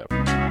Odyssey app.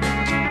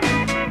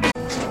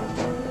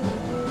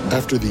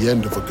 After the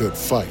end of a good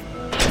fight,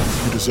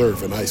 you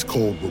deserve an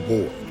ice-cold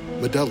reward.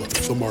 Modelo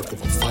is the mark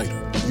of a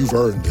fighter. You've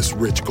earned this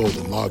rich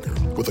golden lager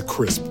with a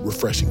crisp,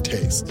 refreshing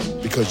taste.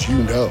 Because you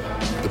know,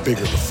 the bigger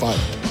the fight,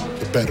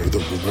 the better the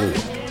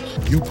reward.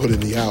 You put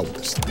in the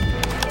hours,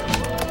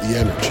 the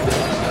energy,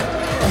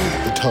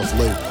 the tough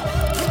labor.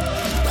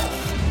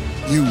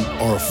 You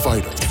are a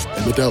fighter,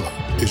 and Modelo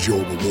is your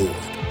reward.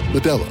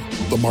 Modelo,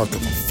 the mark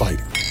of a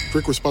fighter.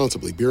 Drink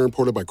responsibly. Beer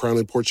imported by Crown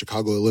Imports,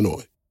 Chicago,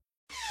 Illinois.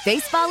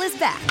 Baseball is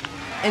back,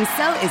 and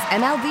so is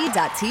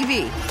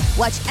MLB.tv.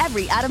 Watch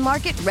every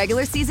out-of-market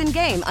regular season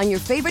game on your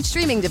favorite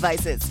streaming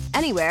devices,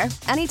 anywhere,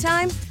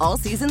 anytime, all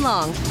season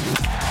long.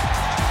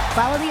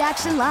 Follow the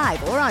action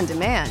live or on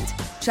demand.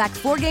 Track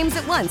 4 games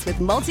at once with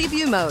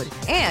multi-view mode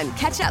and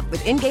catch up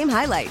with in-game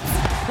highlights.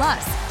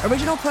 Plus,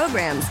 original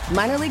programs,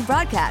 minor league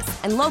broadcasts,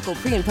 and local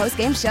pre- and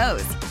post-game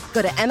shows.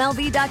 Go to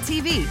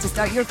MLB.tv to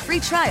start your free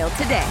trial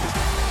today.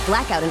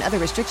 Blackout and other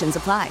restrictions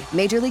apply.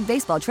 Major League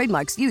Baseball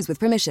trademarks used with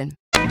permission.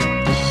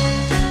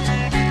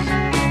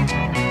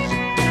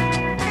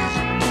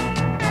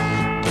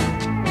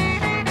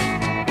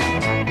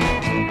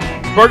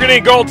 Burgundy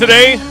and Gold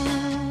today.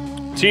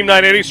 Team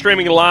 980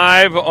 streaming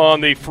live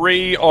on the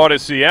free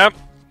Odyssey app.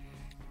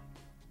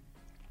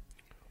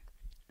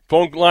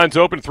 Phone lines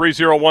open,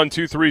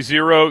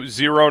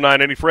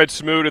 301-230-0980. Fred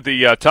Smoot at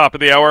the top of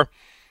the hour.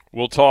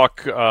 We'll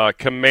talk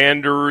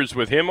Commanders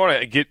with him. I want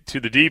to get to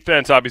the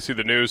defense. Obviously,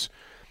 the news.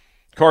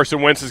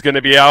 Carson Wentz is going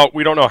to be out.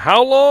 We don't know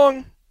how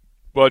long,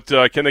 but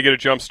can they get a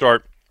jump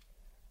start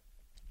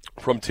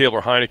from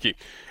Taylor Heineke?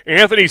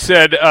 Anthony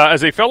said,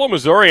 as a fellow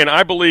Missourian,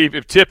 I believe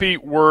if Tippy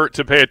were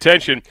to pay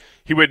attention,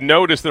 he would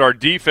notice that our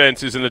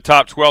defense is in the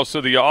top 12.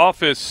 So the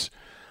office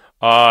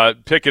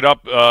pick it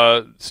up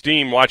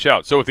steam, watch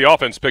out. So if the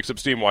offense picks up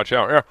steam, watch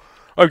out. Yeah.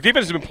 Our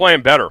defense has been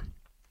playing better.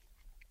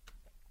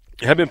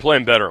 Have been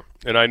playing better.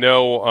 And I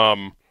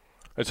know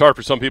it's hard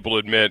for some people to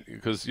admit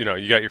because, you know,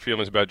 you got your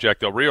feelings about Jack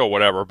Del Rio or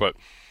whatever, but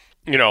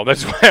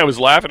That's why I was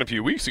laughing a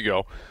few weeks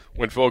ago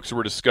when folks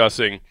were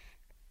discussing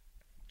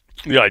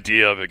the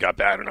idea of it got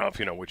bad enough.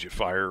 Would you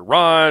fire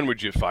Ron?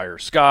 Would you fire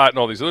Scott? And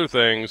all these other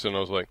things. And I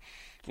was like,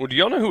 well, do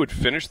y'all know who would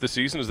finish the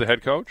season as the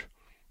head coach?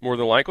 More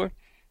than likely?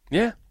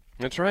 Yeah,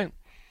 that's right.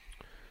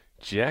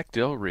 Jack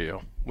Del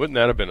Rio. Wouldn't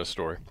that have been a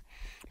story?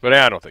 But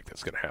I don't think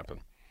that's going to happen.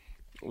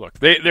 Look,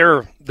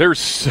 there's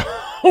so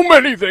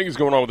many things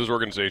going on with this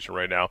organization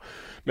right now.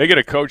 Making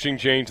a coaching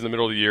change in the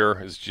middle of the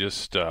year is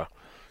just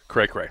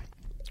cray-cray.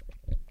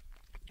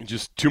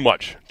 Just too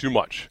much.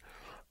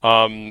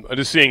 I'm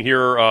just seeing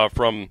here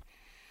from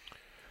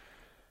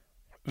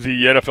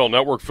the NFL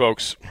Network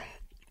folks,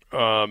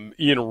 Ian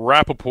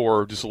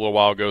Rappaport just a little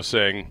while ago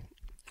saying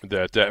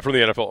that from the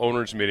NFL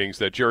owners' meetings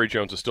that Jerry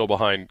Jones is still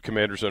behind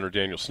Commanders owner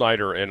Daniel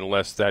Snyder, and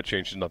unless that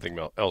changes, nothing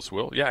else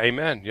will. Yeah,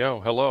 amen.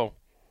 Yo, hello.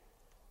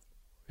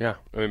 Yeah,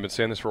 I've been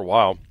saying this for a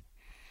while.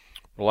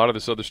 A lot of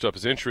this other stuff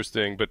is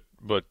interesting, but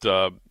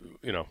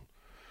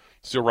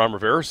still Ron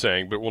Rivera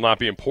saying, but will not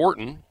be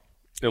important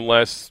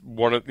unless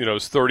one of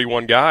his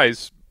 31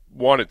 guys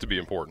want it to be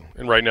important.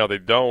 And right now they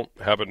don't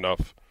have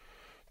enough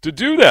to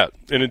do that.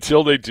 And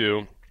until they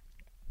do,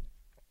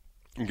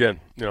 again,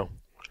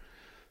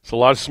 it's a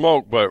lot of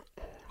smoke, but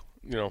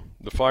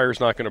the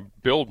fire's not going to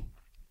build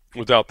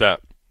without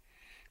that.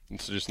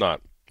 It's just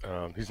not.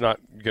 He's not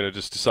going to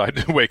just decide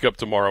to wake up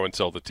tomorrow and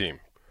sell the team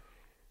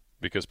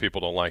because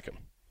people don't like him.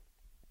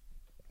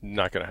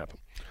 Not going to happen.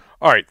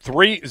 All right,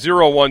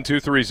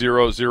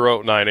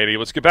 301-230-0980.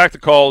 Let's get back to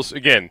calls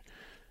again.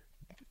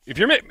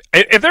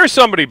 If there's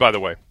somebody, by the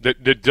way,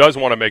 that does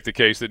want to make the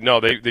case that no,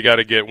 they got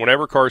to get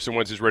whenever Carson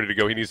Wentz is ready to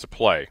go, he needs to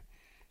play.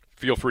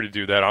 Feel free to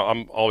do that.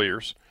 I'm all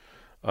ears.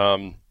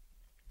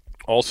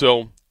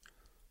 Also,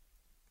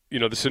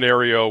 the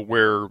scenario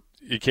where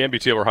it can be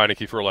Taylor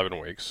Heineke for 11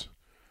 weeks,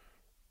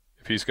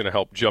 if he's going to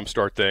help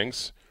jumpstart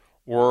things,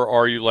 or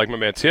are you like my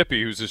man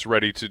Tippy, who's just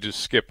ready to just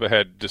skip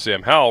ahead to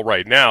Sam Howell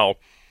right now,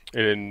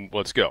 and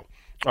let's go.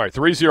 All right,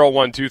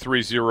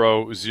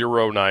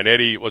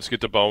 301-230-0980. Let's get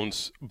to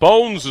Bones.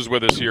 Bones is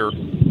with us here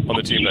on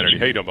the Team 980.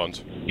 How you doing,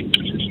 Bones?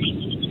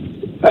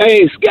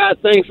 Hey, Scott,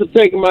 thanks for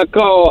taking my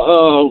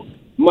call.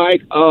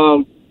 Mike,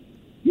 I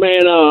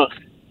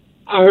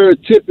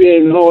heard Tippy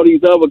and all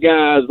these other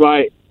guys,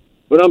 right?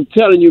 But I'm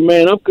telling you,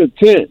 man, I'm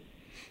content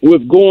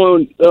with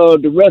going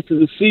the rest of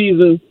the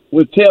season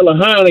with Taylor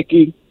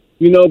Heineke,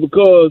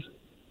 because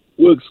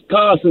with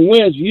Carson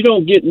Wentz, you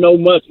don't get no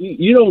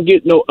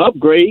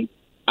upgrade.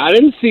 I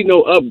didn't see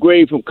no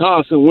upgrade from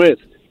Carson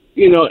Wentz,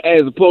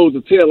 as opposed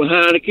to Taylor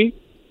Heineke.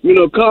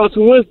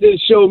 Carson Wentz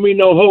didn't show me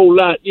no whole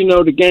lot,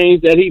 the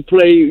games that he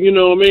played, you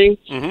know what I mean?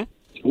 Mm-hmm.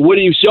 What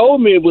he showed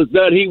me was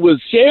that he was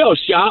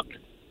shell-shocked.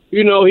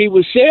 He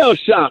was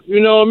shell-shocked, you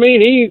know what I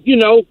mean? He,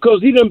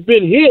 because he done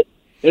been hit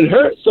and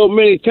hurt so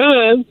many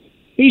times,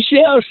 he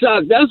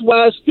shell-shocked. That's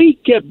why his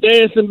feet kept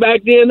dancing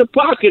back there in the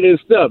pocket and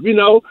stuff,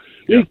 Yeah.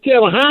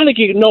 Taylor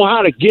Heineke know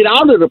how to get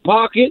out of the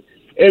pocket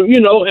and,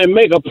 and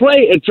make a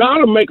play and try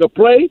to make a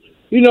play.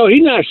 He's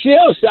not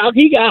shell-shocked.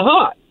 He got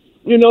heart.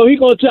 He's going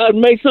to try to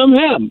make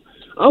something happen.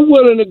 I'm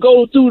willing to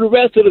go through the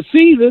rest of the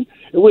season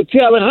with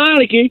Taylor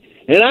Heineke,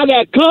 and I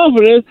got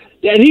confidence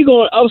that he's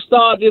going to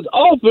upstart this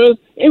offense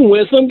and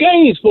win some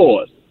games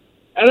for us.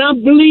 And I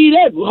believe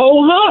that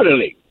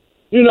wholeheartedly.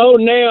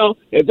 Now,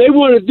 if they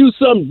want to do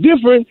something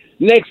different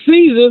next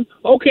season,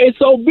 okay,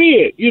 so be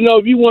it.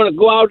 If you want to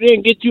go out there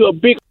and get you a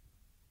big...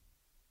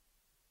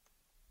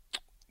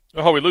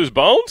 Oh, we lose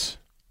Bones?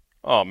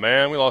 Oh,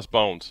 man, we lost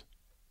Bones.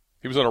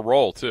 He was on a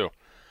roll, too.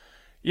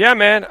 Yeah,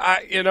 man,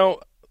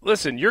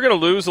 listen, you're going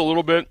to lose a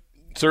little bit,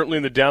 certainly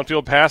in the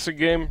downfield passing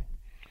game,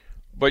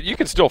 but you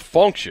can still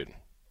function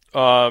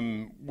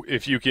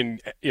if you can,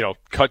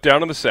 cut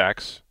down on the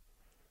sacks,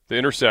 the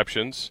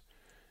interceptions,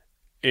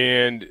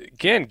 and,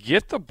 again,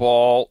 get the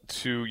ball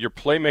to your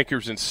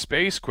playmakers in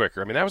space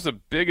quicker. I mean, that was the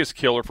biggest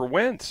killer for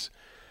Wentz.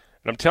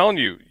 And I'm telling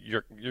you,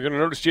 you're going to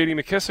notice J.D.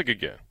 McKissic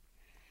again.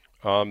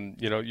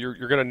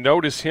 You're going to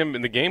notice him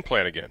in the game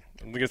plan again.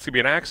 I don't think it's going to be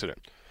an accident.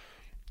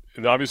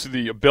 And obviously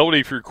the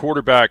ability for your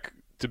quarterback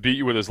to beat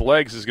you with his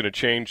legs is going to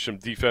change some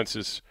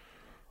defenses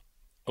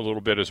a little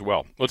bit as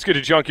well. Let's get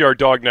to Junkyard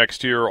Dog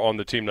next here on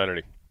the Team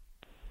 980.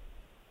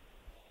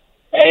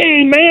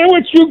 Hey, man,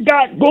 what you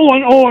got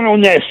going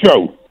on that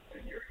show?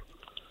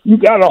 You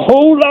got a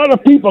whole lot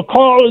of people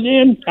calling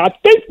in. I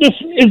think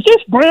is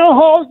this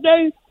Groundhog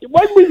Day?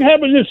 Wasn't we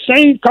having this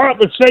same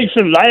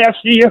conversation last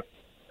year?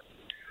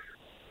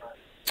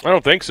 I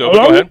don't think so.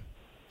 But go ahead.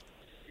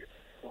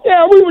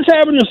 Yeah, we was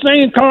having the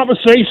same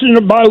conversation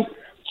about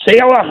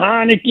Taylor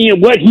Heineke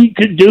and what he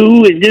could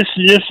do and this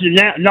and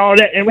that and all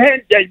that. And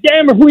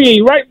damn if we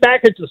ain't right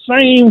back at the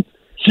same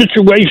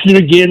situation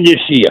again this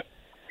year.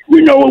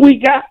 You know what we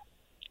got?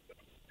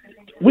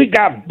 We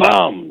got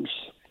bums.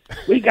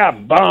 We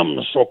got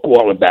bums for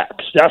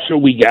quarterbacks. That's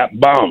what we got,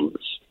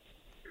 bums.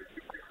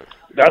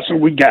 That's what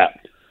we got.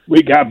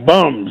 We got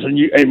bums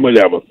and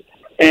whatever.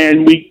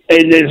 And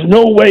there's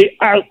no way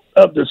out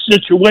of the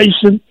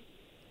situation.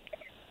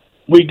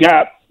 We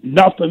got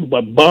nothing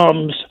but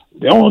bums.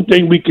 The only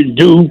thing we can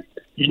do,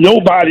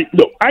 nobody.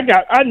 Look,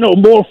 I know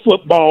more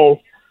football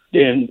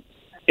than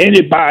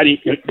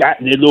anybody got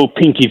in their little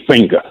pinky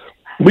finger.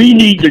 We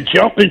need to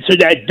jump into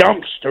that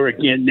dumpster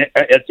again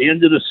at the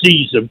end of the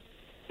season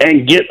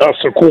and get us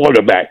a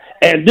quarterback.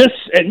 And this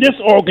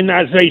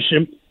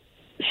organization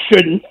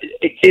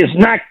is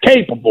not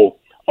capable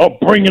of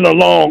bringing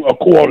along a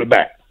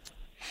quarterback.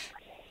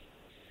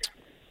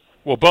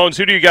 Well, Bones,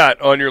 who do you got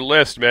on your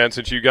list, man,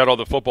 since you got all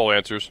the football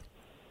answers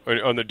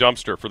on the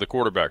dumpster for the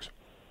quarterbacks?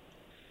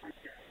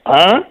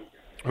 Huh?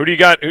 Who do you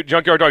got,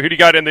 Junkyard Dog, who do you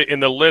got in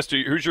the list?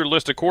 Who's your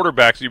list of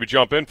quarterbacks that you would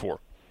jump in for?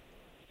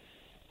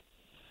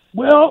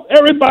 Well,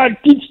 everybody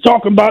keeps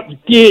talking about the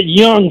kid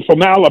Young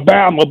from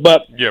Alabama,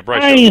 but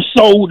Bryce I ain't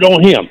sold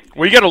on him.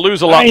 Well, you got to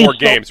lose a lot more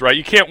games, right?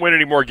 You can't win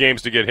any more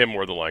games to get him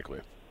more than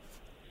likely.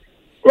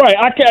 Right,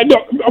 I can't.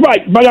 No,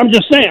 right, but I'm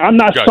just saying I'm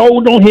not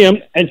sold on him,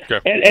 and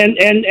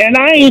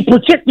I ain't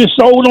particularly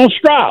sold on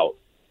Stroud.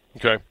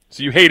 Okay,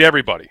 so you hate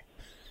everybody.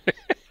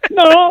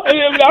 No,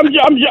 I'm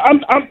just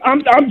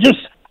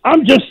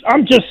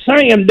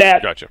saying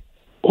that. Gotcha.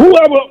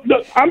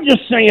 I'm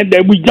just saying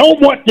that we don't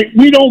want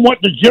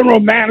the general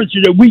manager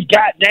that we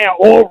got now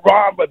or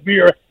Ron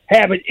Rivera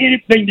having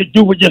anything to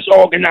do with this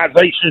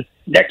organization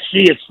next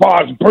year as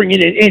far as bringing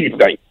in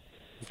anything.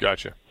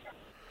 Gotcha.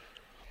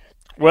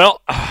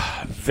 Well,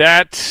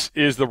 that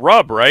is the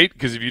rub, right?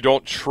 Because if you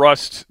don't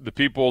trust the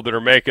people that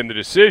are making the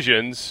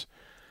decisions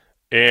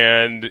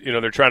and,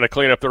 they're trying to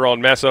clean up their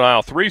own mess on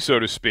aisle 3, so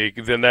to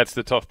speak, then that's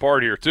the tough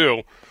part here,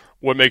 too.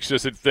 What makes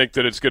us think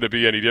that it's going to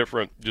be any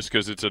different just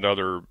because it's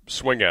another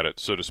swing at it,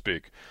 so to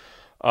speak.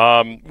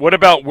 What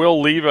about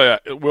Will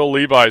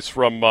Levis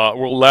from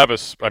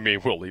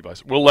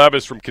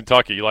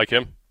Kentucky? You like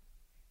him?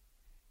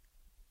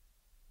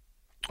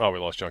 Oh, we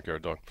lost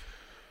Junkyard Dog.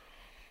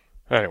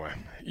 Anyway,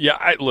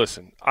 yeah,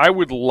 listen, I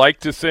would like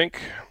to think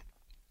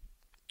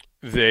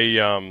they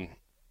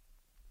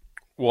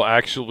will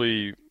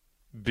actually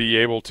be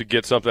able to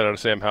get something out of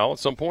Sam Howell at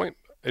some point.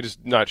 I'm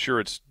just not sure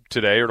it's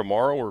today or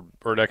tomorrow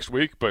or next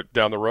week, but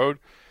down the road.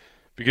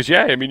 Because,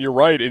 you're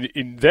right.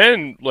 And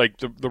then,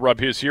 the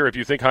rub is here, if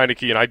you think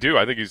Heineke, and I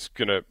think he's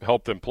going to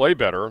help them play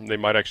better, and they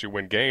might actually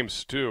win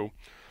games too.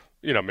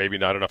 Maybe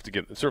not enough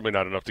to certainly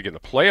not enough to get in the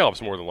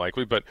playoffs more than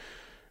likely, but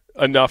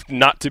enough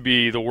not to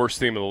be the worst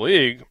team in the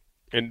league.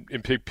 And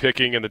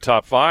picking in the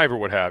top 5 or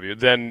what have you,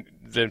 then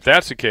if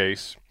that's the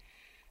case,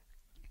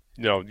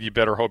 you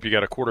better hope you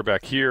got a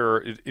quarterback here.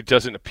 It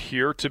doesn't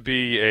appear to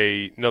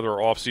be another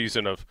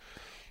offseason of,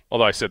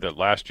 although I said that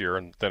last year,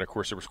 and then of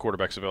course there was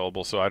quarterbacks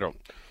available, so I don't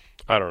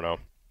know.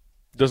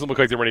 It doesn't look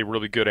like there were any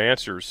really good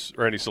answers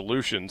or any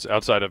solutions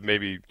outside of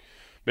maybe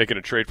making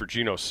a trade for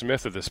Geno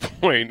Smith at this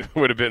point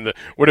would have been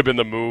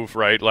the move,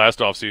 right, last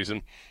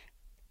offseason.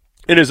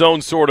 In his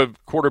own sort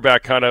of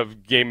quarterback kind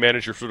of game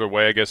manager sort of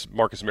way, I guess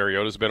Marcus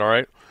Mariota's been all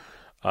right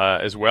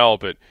as well,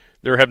 but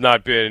there have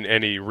not been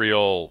any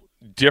real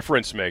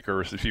difference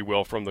makers, if you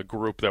will, from the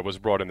group that was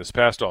brought in this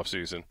past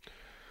offseason.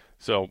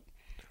 So,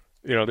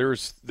 there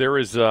is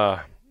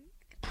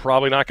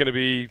probably not going to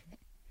be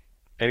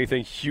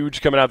anything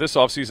huge coming out this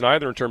offseason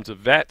either in terms of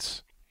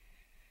vets,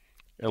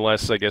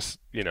 unless, I guess,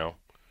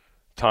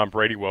 Tom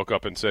Brady woke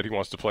up and said he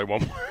wants to play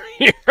one more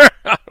year.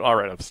 All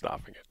right, I'm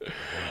stopping it.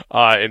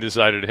 And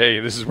decided,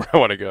 hey, this is where I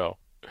want to go.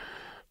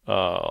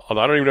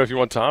 Although I don't even know if you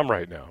want Tom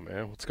right now,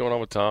 man. What's going on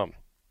with Tom?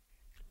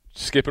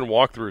 Skipping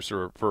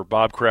walkthroughs for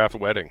Bob Kraft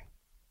wedding.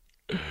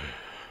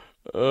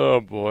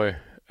 Oh, boy.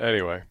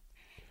 Anyway.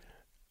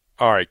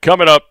 All right,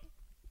 coming up,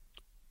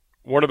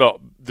 one of the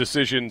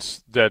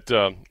decisions that,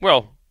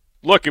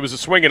 look, it was a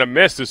swing and a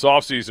miss this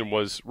offseason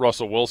was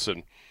Russell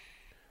Wilson.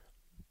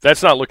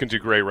 That's not looking too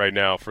great right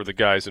now for the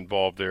guys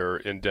involved there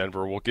in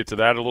Denver. We'll get to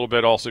that a little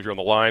bit. Also, if you're on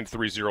the line,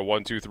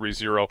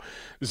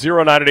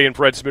 301-230-0980, and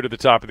Fred Smoot at the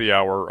top of the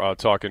hour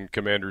talking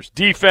Commanders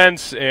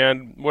defense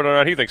and whether or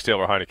not he thinks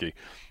Taylor Heineke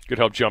could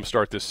help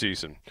jumpstart this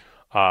season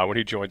when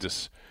he joins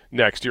us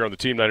next here on the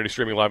Team 980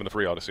 streaming live on the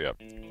free Odyssey app.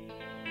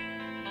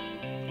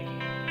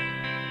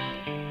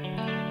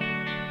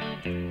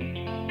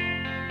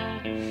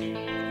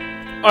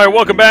 All right,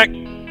 welcome back.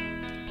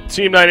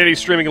 Team 980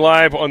 streaming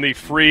live on the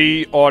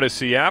free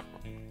Odyssey app.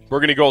 We're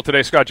going to go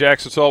today. Scott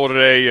Jackson solo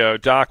today.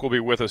 Doc will be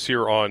with us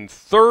here on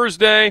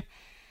Thursday.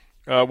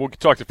 We'll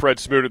talk to Fred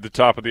Smoot at the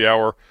top of the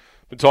hour.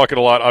 Been talking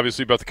a lot,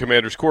 obviously, about the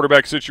Commanders'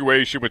 quarterback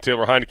situation with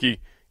Taylor Heineke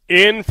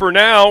in for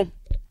now.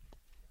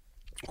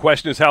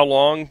 Question is, how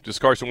long does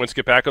Carson Wentz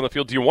get back on the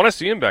field? Do you want to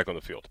see him back on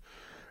the field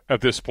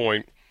at this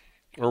point?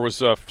 Or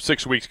was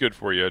 6 weeks good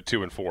for you,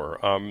 2 and 4?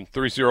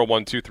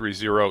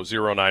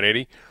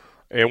 301-230-0980.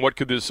 And what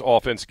could this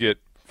offense get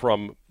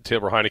from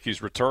Taylor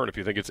Heineke's return, if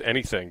you think it's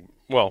anything?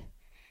 Well,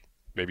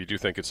 maybe you do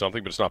think it's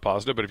something, but it's not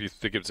positive. But if you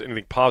think it's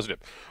anything positive.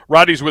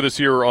 Roddy's with us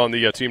here on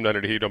the Team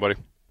 980. How you doing, buddy?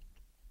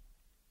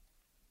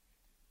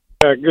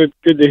 Good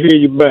to hear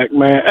you back,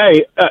 man.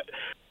 Hey,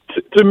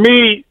 to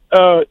me,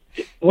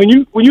 when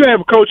you have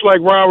a coach like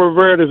Ron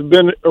Rivera that's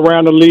been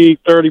around the league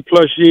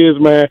 30-plus years,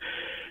 man,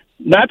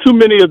 not too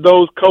many of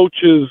those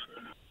coaches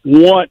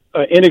want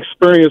an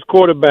inexperienced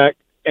quarterback,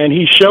 and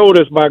he showed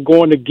us by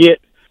going to get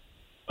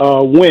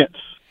Wentz.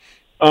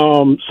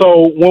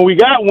 So when we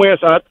got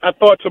Wentz, I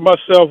thought to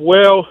myself,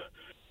 well,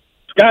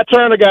 Scott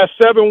Turner got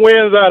 7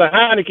 wins out of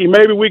Heineke.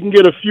 Maybe we can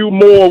get a few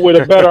more with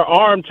a better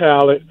arm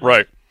talent.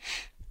 Right.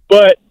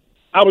 But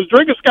I was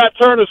drinking Scott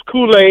Turner's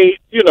Kool-Aid,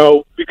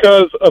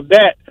 because of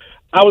that.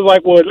 I was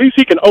like, well, at least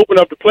he can open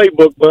up the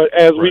playbook. But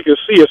as we can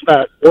see, it's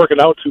not working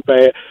out too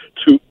bad,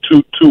 too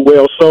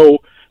well. So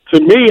to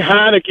me,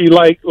 Heineke,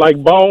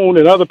 like Bone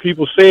and other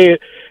people said,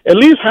 at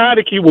least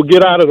Heineke will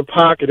get out of the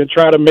pocket and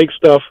try to make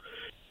stuff,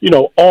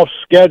 off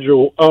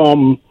schedule.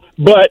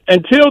 But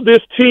until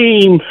this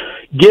team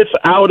gets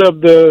out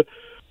of the,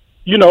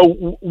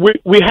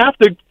 we have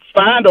to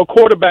find a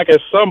quarterback at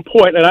some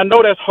point, and I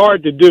know that's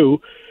hard to do.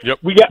 Yep.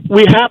 He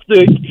has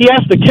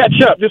to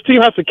catch up. This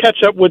team has to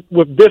catch up with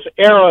this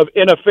era of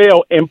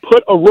NFL and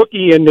put a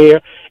rookie in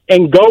there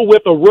and go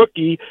with a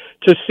rookie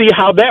to see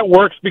how that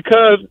works.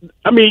 Because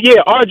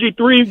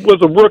RG3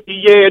 was a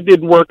rookie. Yeah, it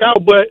didn't work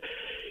out, but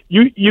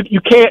you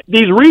can't.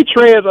 These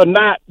retreads are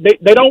not.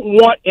 They don't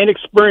want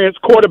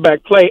inexperienced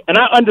quarterback play, and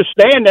I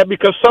understand that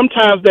because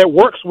sometimes that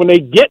works when they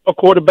get a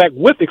quarterback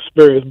with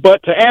experience.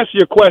 But to answer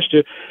your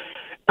question,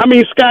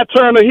 Scott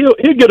Turner,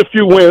 he'll get a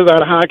few wins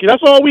out of Heineke.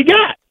 That's all we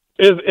got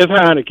is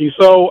Heineke.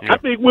 So I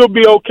think we'll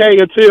be okay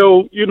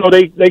until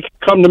they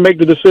come to make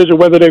the decision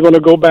whether they're going to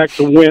go back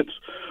to Wentz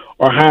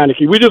or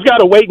Heineke. We just got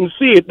to wait and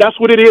see it. That's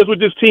what it is with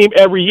this team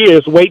every year.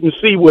 Is wait and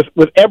see with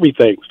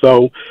everything.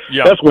 So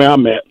that's where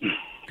I'm at.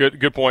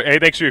 Good point. Hey,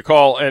 thanks for your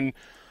call. And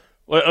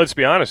let's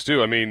be honest,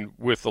 too.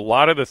 With a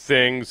lot of the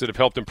things that have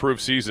helped improve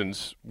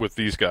seasons with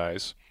these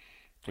guys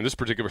and this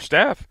particular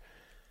staff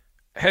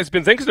has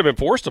been things that have been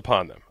forced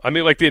upon them.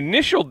 Like the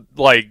initial,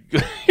 the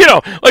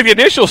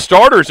initial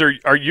starters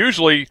are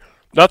usually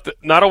not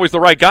always the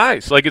right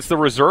guys. Like it's the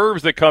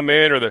reserves that come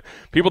in or the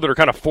people that are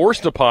kind of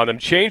forced upon them.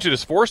 Change that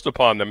is forced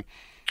upon them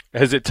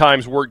has at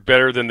times worked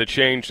better than the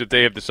change that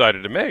they have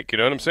decided to make. You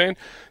know what I'm saying?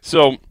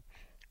 So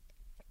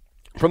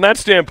from that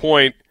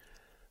standpoint,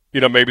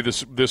 maybe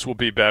this will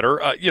be better.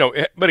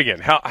 But again,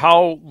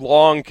 how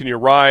long can you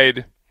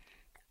ride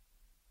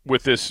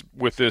with this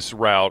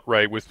route,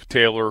 right? With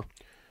Taylor,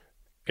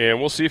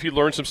 and we'll see if he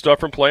learned some stuff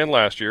from playing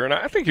last year. And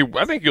I think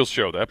he'll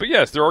show that. But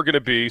yes, there are going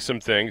to be some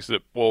things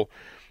that will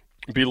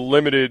be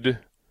eliminated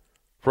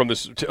from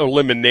this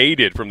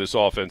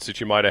offense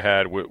that you might have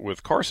had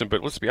with Carson.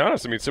 But let's be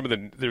honest.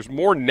 There's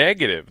more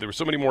negative. There were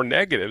so many more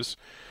negatives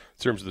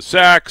in terms of the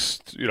sacks.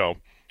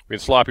 Being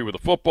sloppy with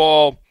the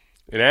football.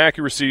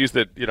 Inaccuracies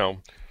that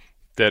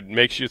that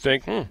makes you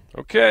think,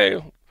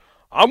 okay,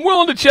 I'm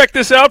willing to check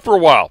this out for a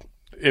while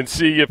and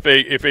see if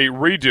a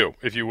redo,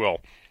 if you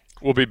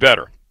will be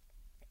better.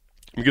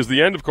 Because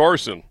the end of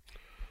Carson,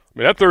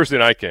 that Thursday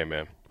night game,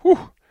 man,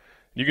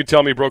 you can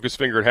tell me he broke his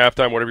finger at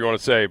halftime, whatever you want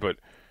to say, but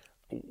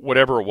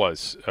whatever it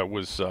was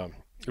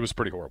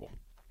pretty horrible.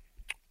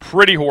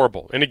 Pretty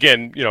horrible. And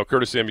again,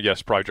 Curtis Samuel,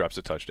 yes, probably drops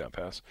a touchdown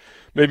pass.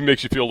 Maybe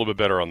makes you feel a little bit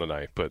better on the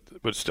night, but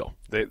still,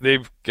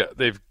 they've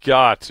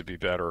got to be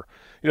better.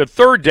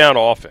 Third down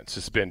offense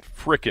has been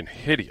freaking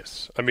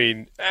hideous.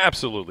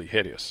 Absolutely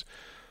hideous.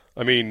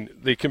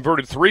 They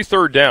converted 3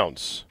 third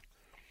downs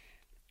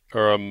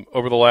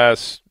over the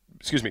last,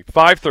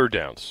 5 third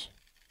downs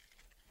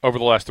over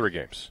the last 3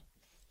 games.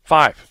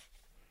 5.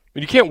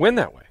 You can't win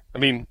that way.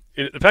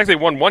 The fact they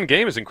won 1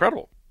 game is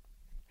incredible.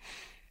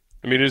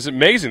 It's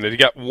amazing that he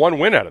got 1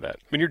 win out of that.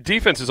 Your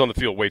defense is on the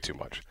field way too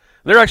much.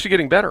 They're actually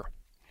getting better.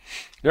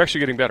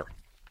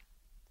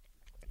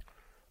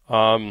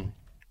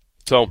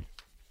 So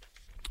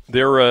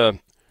there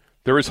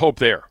is hope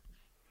there.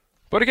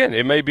 But again,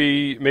 it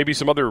maybe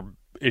some other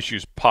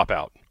issues pop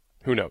out.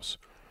 Who knows?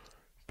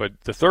 But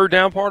the third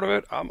down part of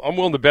it, I'm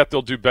willing to bet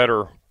they'll do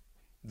better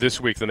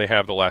this week than they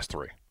have the last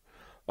 3.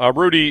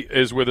 Rudy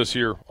is with us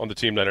here on the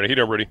team tonight. How you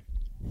doing, Rudy?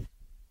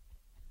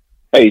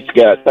 Hey,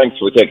 Scott, thanks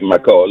for taking my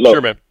call. Look,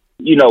 sure, man.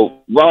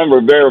 Ron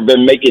Rivera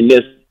been making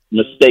this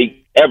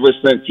mistake ever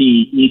since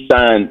he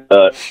signed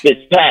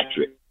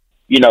Fitzpatrick.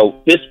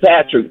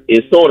 Fitzpatrick is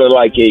sort of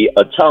like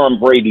a Tom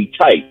Brady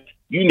type.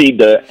 You need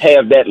to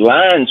have that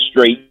line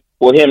straight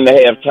for him to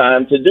have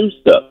time to do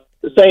stuff.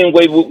 The same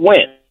way with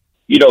Wentz.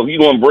 If you're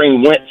going to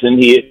bring Wentz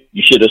in here,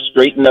 you should have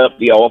straightened up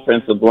the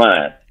offensive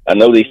line. I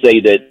know they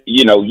say that,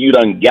 you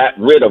done got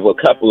rid of a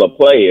couple of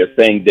players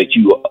saying that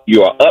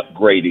you are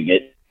upgrading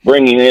it.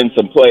 Bringing in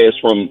some players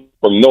from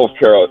North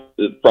Carolina,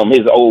 from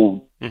his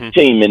old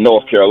team in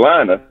North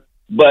Carolina,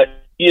 but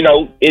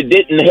it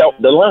didn't help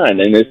the line.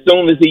 And as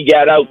soon as he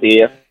got out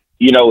there,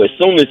 as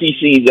soon as he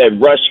sees that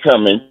rush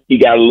coming, he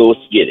got a little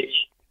skittish.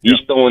 He's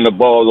throwing the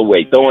ball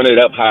away, throwing it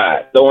up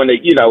high, throwing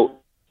it,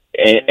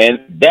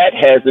 and that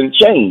hasn't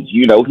changed.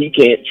 He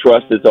can't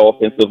trust his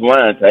offensive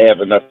line to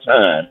have enough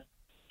time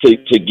to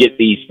get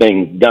these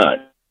things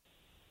done.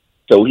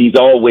 So he's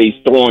always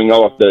throwing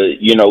off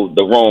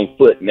the wrong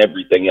foot and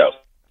everything else.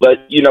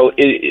 But,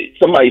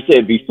 somebody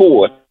said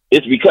before,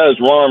 it's because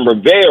Ron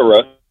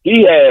Rivera,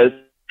 he has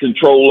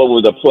control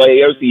over the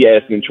players. He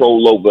has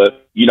control over,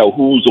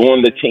 who's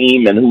on the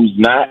team and who's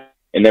not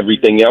and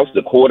everything else,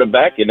 the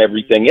quarterback and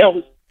everything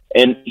else.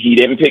 And he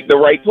didn't pick the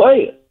right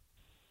players.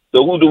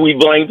 So who do we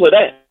blame for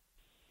that?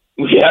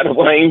 We got to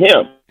blame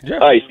him. Yeah.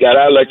 All right, Scott,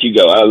 I'll let you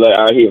go.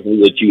 I'll hear from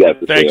what you have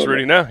to say. Thanks,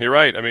 Rudy. No, you're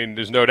right. I mean,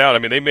 there's no doubt. I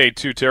mean, they made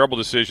 2 terrible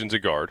decisions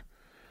at guard.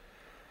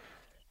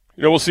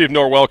 You know, we'll see if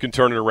Norwell can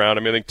turn it around.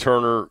 I mean, I think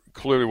Turner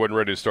clearly wasn't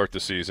ready to start the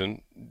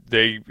season.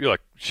 They,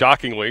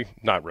 shockingly,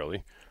 not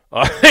really,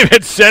 they've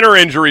had center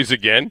injuries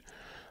again.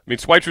 I mean,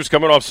 Schweitzer's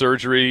coming off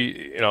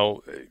surgery.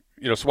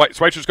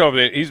 Schweitzer's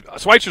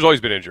Schweitzer's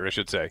always been injured, I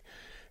should say.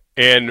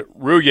 And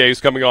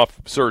Rouillet's coming off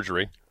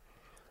surgery.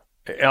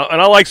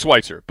 And I like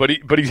Schweitzer, but he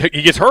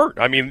gets hurt.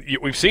 I mean,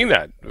 we've seen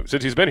that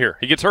since he's been here.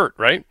 He gets hurt,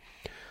 right?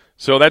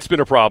 So that's been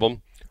a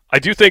problem. I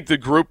do think the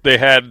group they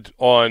had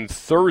on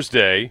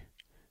Thursday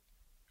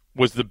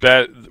was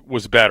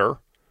better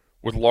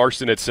with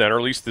Larson at center.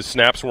 At least the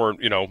snaps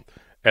weren't,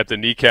 at the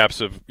kneecaps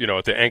of,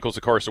 at the ankles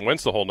of Carson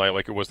Wentz the whole night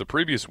like it was the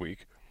previous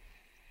week.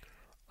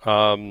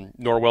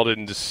 Norwell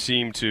didn't just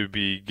seem to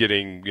be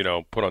getting,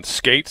 put on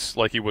skates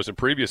like he was in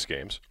previous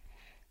games.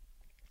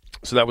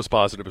 So that was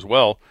positive as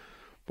well.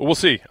 But we'll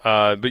see.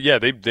 But, yeah,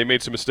 they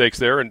made some mistakes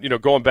there.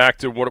 And, going back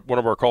to what one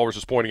of our callers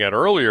was pointing out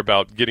earlier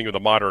about getting to the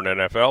modern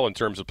NFL in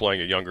terms of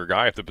playing a younger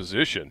guy at the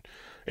position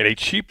and a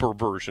cheaper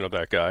version of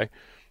that guy,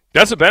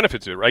 that's a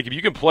benefit to it, right? If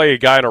you can play a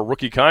guy on a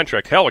rookie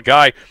contract, hell, a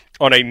guy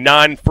on a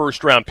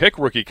non-first-round pick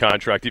rookie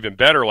contract, even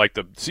better, like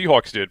the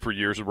Seahawks did for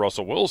years with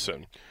Russell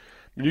Wilson,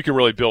 you can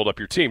really build up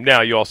your team.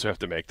 Now, you also have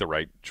to make the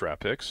right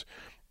draft picks.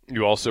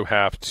 You also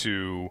have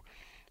to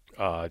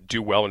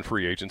do well in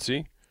free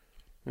agency.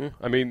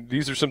 I mean,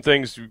 these are some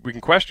things we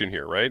can question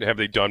here, right? Have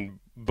they done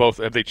both?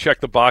 Have they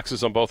checked the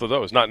boxes on both of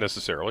those? Not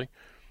necessarily.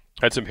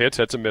 Had some hits,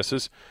 had some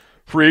misses.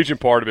 Free agent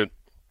part of it,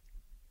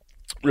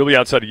 really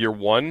outside of year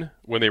one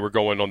when they were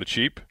going on the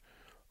cheap,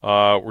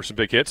 were some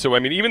big hits. So, I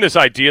mean, even this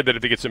idea that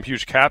if they get some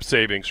huge cap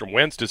savings from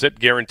Wentz, does it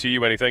guarantee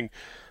you anything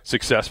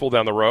successful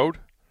down the road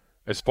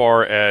as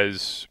far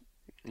as,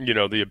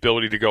 the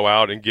ability to go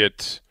out and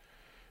get,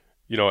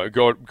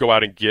 go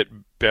out and get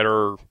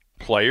better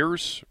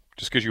players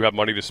just because you have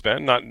money to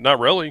spend? Not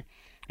really.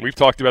 We've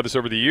talked about this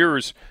over the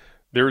years.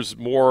 There's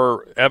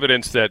more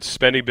evidence that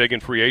spending big in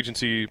free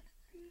agency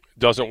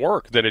doesn't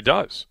work than it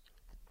does.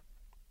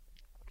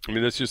 I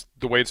mean, that's just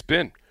the way it's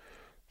been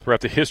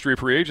throughout the history of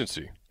free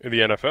agency in the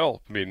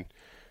NFL. I mean,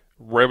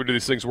 rarely do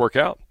these things work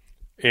out.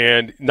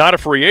 And not a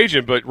free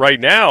agent, but right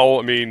now,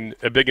 I mean,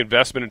 a big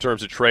investment in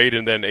terms of trade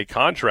and then a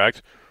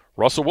contract.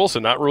 Russell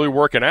Wilson not really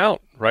working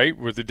out, right,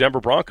 with the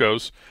Denver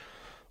Broncos.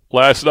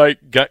 Last night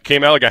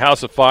came out like a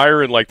house of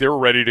fire, and like they were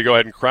ready to go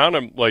ahead and crown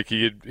him, like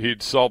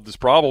he'd solved his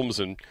problems,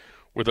 and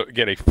with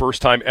again a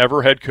first-time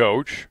ever head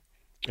coach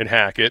in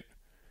Hackett,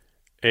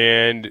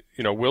 and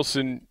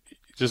Wilson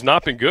has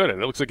not been good,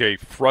 and it looks like a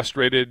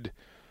frustrated,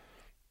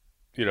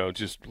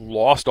 just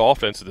lost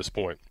offense at this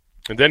point.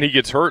 And then he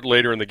gets hurt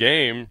later in the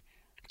game,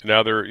 and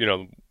now they're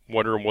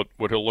wondering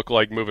what he'll look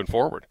like moving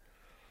forward.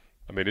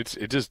 I mean,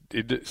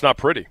 it's not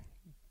pretty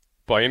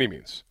by any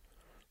means.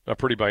 Not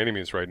pretty by any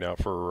means right now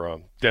for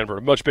Denver.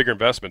 A much bigger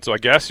investment. So I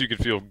guess you could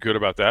feel good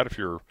about that if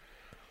you're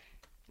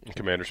a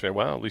Commanders fan.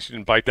 Well, at least you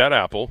didn't bite that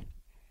apple.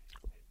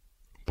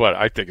 But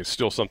I think it's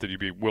still something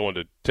you'd be willing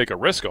to take a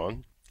risk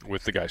on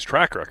with the guy's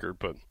track record.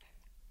 But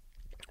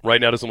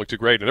right now it doesn't look too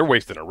great. And they're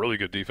wasting a really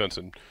good defense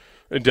in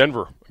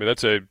Denver. I mean,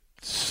 that's a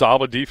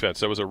solid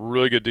defense. That was a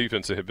really good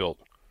defense they had built.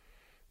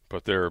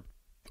 But their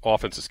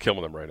offense is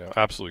killing them right now.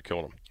 Absolutely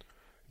killing them.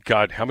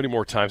 God, how many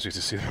more times do we have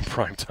to see them in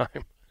prime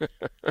time?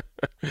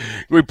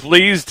 Would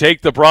please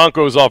take the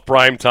Broncos off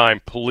prime time,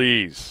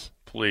 please.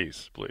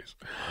 Please. All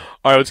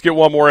right, let's get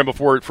one more in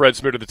before Fred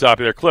Smith at the top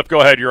of there. Cliff,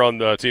 go ahead. You're on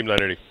Team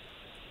 980.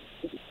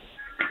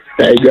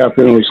 Hey, good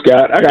afternoon,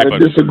 Scott. I got to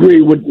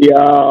disagree with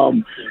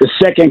the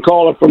second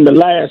caller from the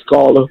last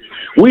caller.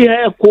 We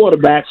have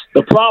quarterbacks.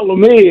 The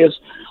problem is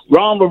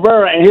Ron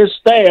Rivera and his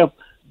staff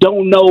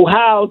don't know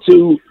how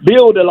to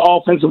build an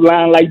offensive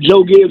line like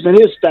Joe Gibbs and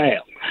his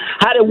staff.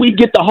 How did we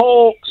get the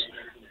Hawks?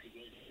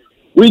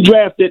 We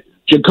drafted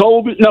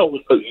Jacoby. No,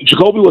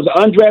 Jacoby was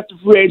an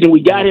undrafted free agent.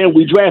 We got him.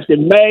 We drafted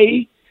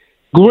May,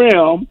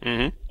 Grimm.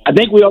 Mm-hmm. I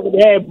think we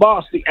already had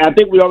Boston. I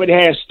think we already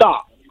had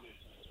Stock.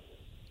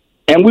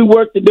 And we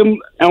worked at them,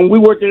 and we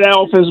worked that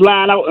offensive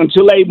line out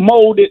until they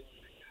molded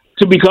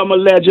to become a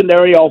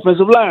legendary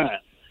offensive line.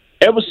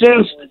 Ever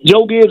since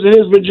Joe Gibbs and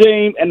his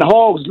regime and the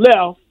Hogs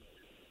left,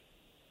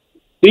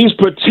 these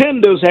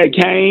pretenders had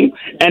came,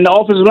 and the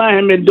offensive line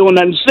hadn't been doing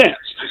nothing since.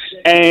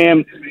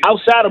 And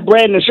outside of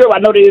Brandon Scherff, I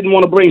know they didn't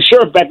want to bring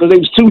Scherff back because they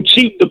was too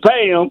cheap to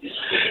pay him.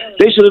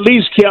 They should at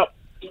least kept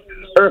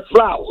Earth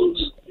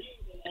Flowers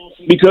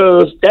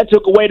because that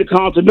took away the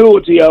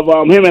continuity of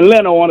him and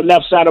Leno on the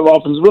left side of the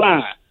offensive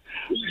line.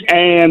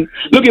 And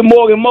look at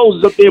Morgan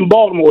Moses up there in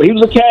Baltimore. He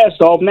was a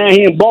cast-off. Now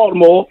he in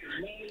Baltimore.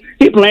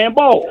 He playing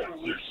ball.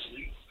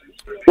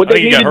 What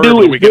they need to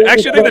do is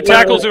actually, I think the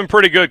tackles have been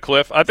pretty good,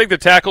 Cliff. I think the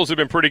tackles have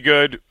been pretty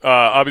good.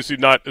 Obviously,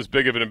 not as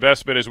big of an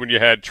investment as when you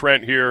had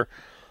Trent here.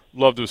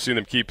 Love to have seen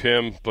them keep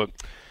him, but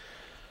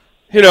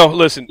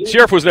listen,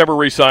 Sheriff was never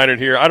re-signing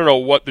here. I don't know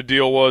what the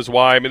deal was,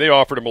 why. I mean, they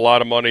offered him a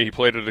lot of money. He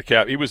played at a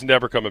cap. He was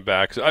never coming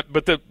back.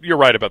 But you're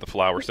right about the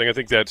Flowers thing. I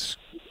think that's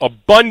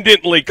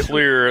abundantly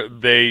clear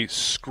they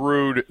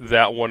screwed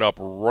that one up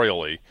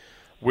royally.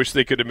 Wish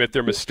they could admit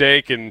their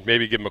mistake and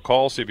maybe give him a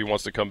call, see if he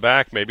wants to come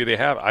back. Maybe they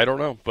have. I don't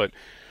know. But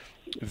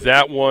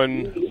that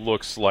one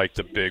looks like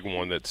the big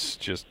one that's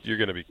just you're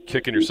going to be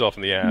kicking yourself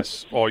in the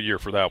ass all year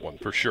for that one,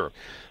 for sure.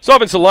 So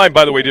offensive line,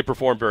 by the way, did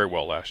perform very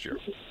well last year.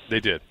 They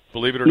did.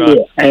 Believe it or not.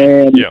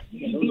 Yeah.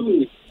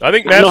 I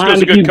think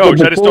Masco's a good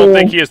coach. I just don't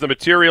think he has the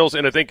materials,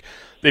 and I think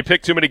they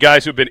picked too many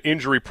guys who've been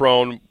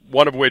injury-prone,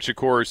 one of which, of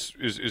course,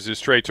 is this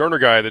Trey Turner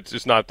guy that's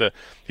just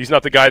he's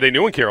not the guy they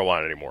knew in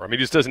Carolina anymore. I mean,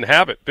 he just doesn't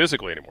have it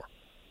physically anymore.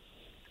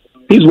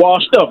 He's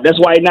washed up. That's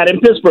why he's not in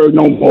Pittsburgh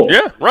no more.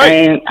 Yeah, right.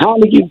 And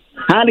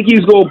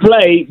Heineke's going to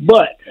play,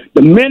 but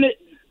the minute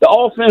the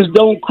offense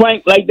don't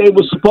crank like they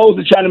were supposed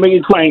to try to make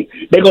it crank,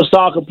 they're going to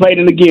start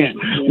complaining again.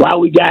 Why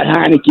we got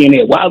Heinicke in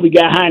there? Why we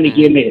got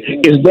Heinicke in there?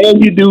 It's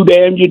damn you do,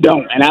 damn you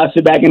don't. And I'll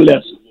sit back and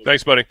listen.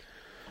 Thanks, buddy.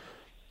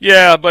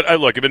 Yeah, but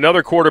look, if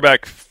another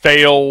quarterback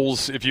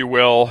fails, if you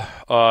will,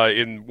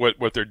 in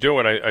what they're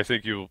doing, I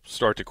think you'll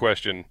start to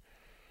question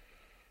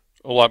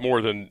a lot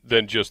more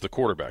than just the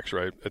quarterbacks,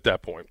 right, at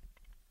that point.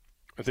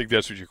 I think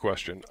that's what you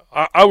question.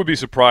 I would be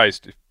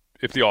surprised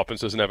if the offense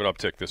doesn't have an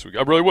uptick this week.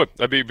 I really would.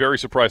 I'd be very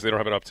surprised if they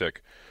don't have an uptick.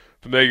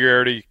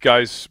 Familiarity,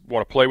 guys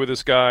want to play with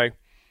this guy.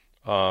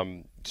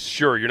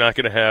 Sure, you're not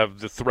going to have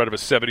the threat of a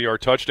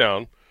 70-yard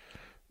touchdown,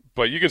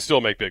 but you can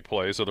still make big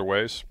plays other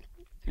ways.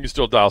 You can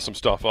still dial some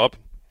stuff up.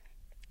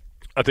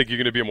 I think you're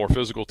going to be a more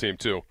physical team,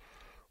 too,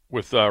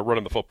 with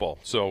running the football.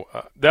 So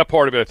that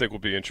part of it I think will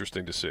be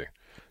interesting to see.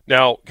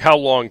 Now, how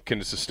long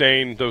can it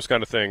sustain those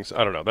kind of things?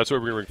 I don't know. That's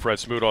what we're going to bring Fred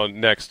Smoot on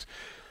next,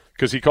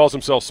 because he calls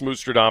himself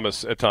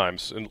Smootstradamus at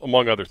times, and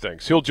among other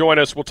things. He'll join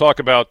us. We'll talk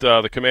about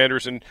the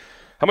Commanders and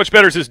how much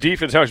better is his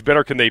defense, how much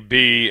better can they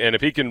be, and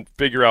if he can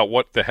figure out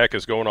what the heck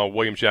is going on with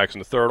William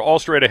Jackson III. All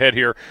straight ahead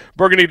here.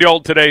 Burgundy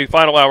Gold today,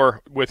 final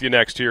hour with you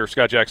next here.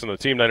 Scott Jackson on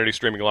the Team 980,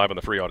 streaming live on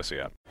the free Odyssey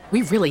app.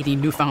 We really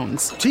need new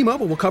phones.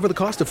 T-Mobile will cover the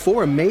cost of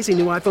 4 amazing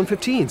new iPhone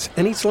 15s,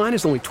 and each line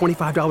is only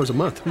 $25 a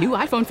month. New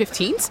iPhone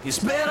 15s? It's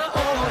better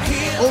over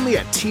here. Only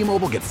at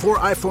T-Mobile, get 4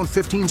 iPhone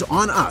 15s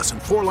on us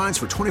and 4 lines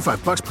for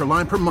 $25 per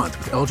line per month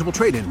with eligible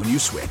trade-in when you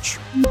switch.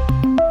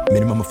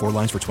 Minimum of 4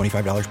 lines for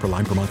 $25 per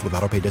line per month with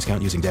autopay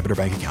discount using debit or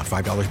bank account.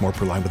 $5 more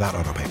per line without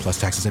autopay, plus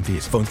taxes and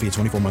fees. Phone fee at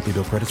 24 monthly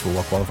bill credits for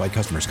well-qualified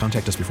customers.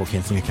 Contact us before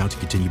canceling account to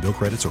continue bill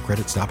credits or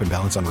credit stop and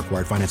balance on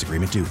required finance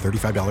agreement due.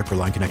 $35 per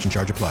line connection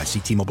charge applies. See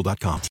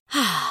T-Mobile.com.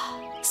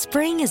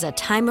 Spring is a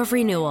time of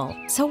renewal,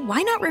 so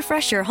why not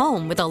refresh your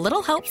home with a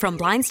little help from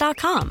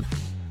Blinds.com?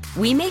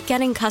 We make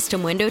getting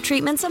custom window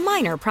treatments a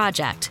minor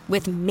project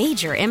with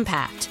major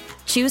impact.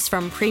 Choose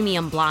from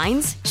premium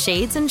blinds,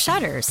 shades, and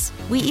shutters.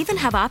 We even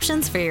have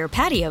options for your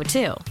patio,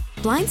 too.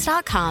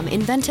 Blinds.com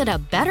invented a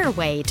better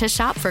way to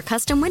shop for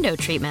custom window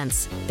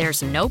treatments.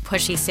 There's no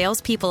pushy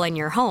salespeople in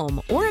your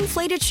home or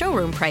inflated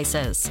showroom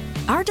prices.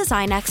 Our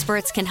design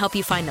experts can help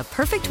you find the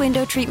perfect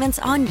window treatments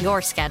on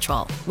your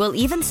schedule. We'll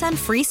even send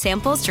free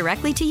samples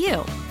directly to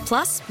you.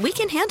 Plus, we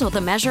can handle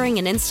the measuring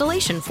and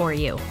installation for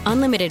you.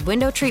 Unlimited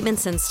window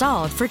treatments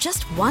installed for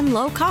just one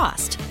low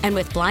cost. And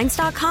with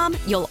Blinds.com,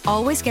 you'll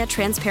always get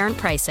transparent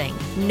pricing.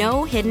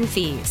 No hidden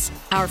fees.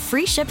 Our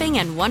free shipping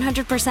and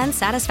 100%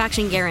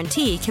 satisfaction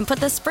guarantee can put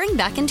the spring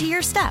back into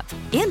your step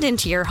and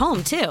into your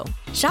home, too.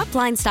 Shop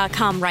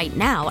Blinds.com right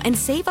now and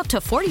save up to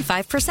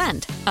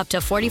 45%. Up to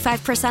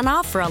 45%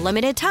 off for a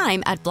limited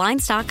time at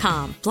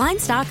Blinds.com.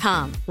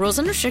 Blinds.com. Rules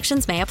and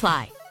restrictions may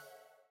apply.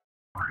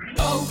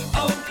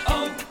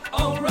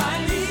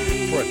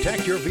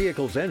 Protect your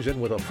vehicle's engine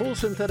with a full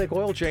synthetic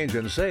oil change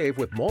and save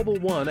with Mobil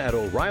 1 at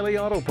O'Reilly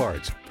Auto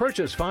Parts.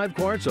 Purchase 5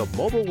 quarts of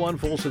Mobil 1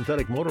 full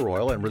synthetic motor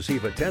oil and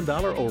receive a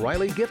 $10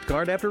 O'Reilly gift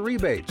card after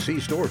rebate. See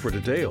store for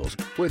details.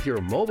 With your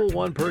Mobil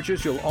 1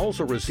 purchase, you'll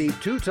also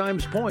receive 2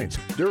 times points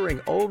during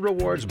Old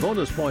Rewards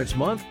Bonus Points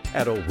Month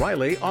at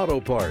O'Reilly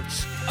Auto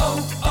Parts.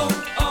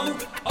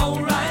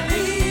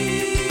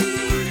 O'Reilly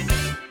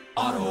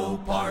Auto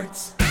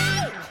Parts.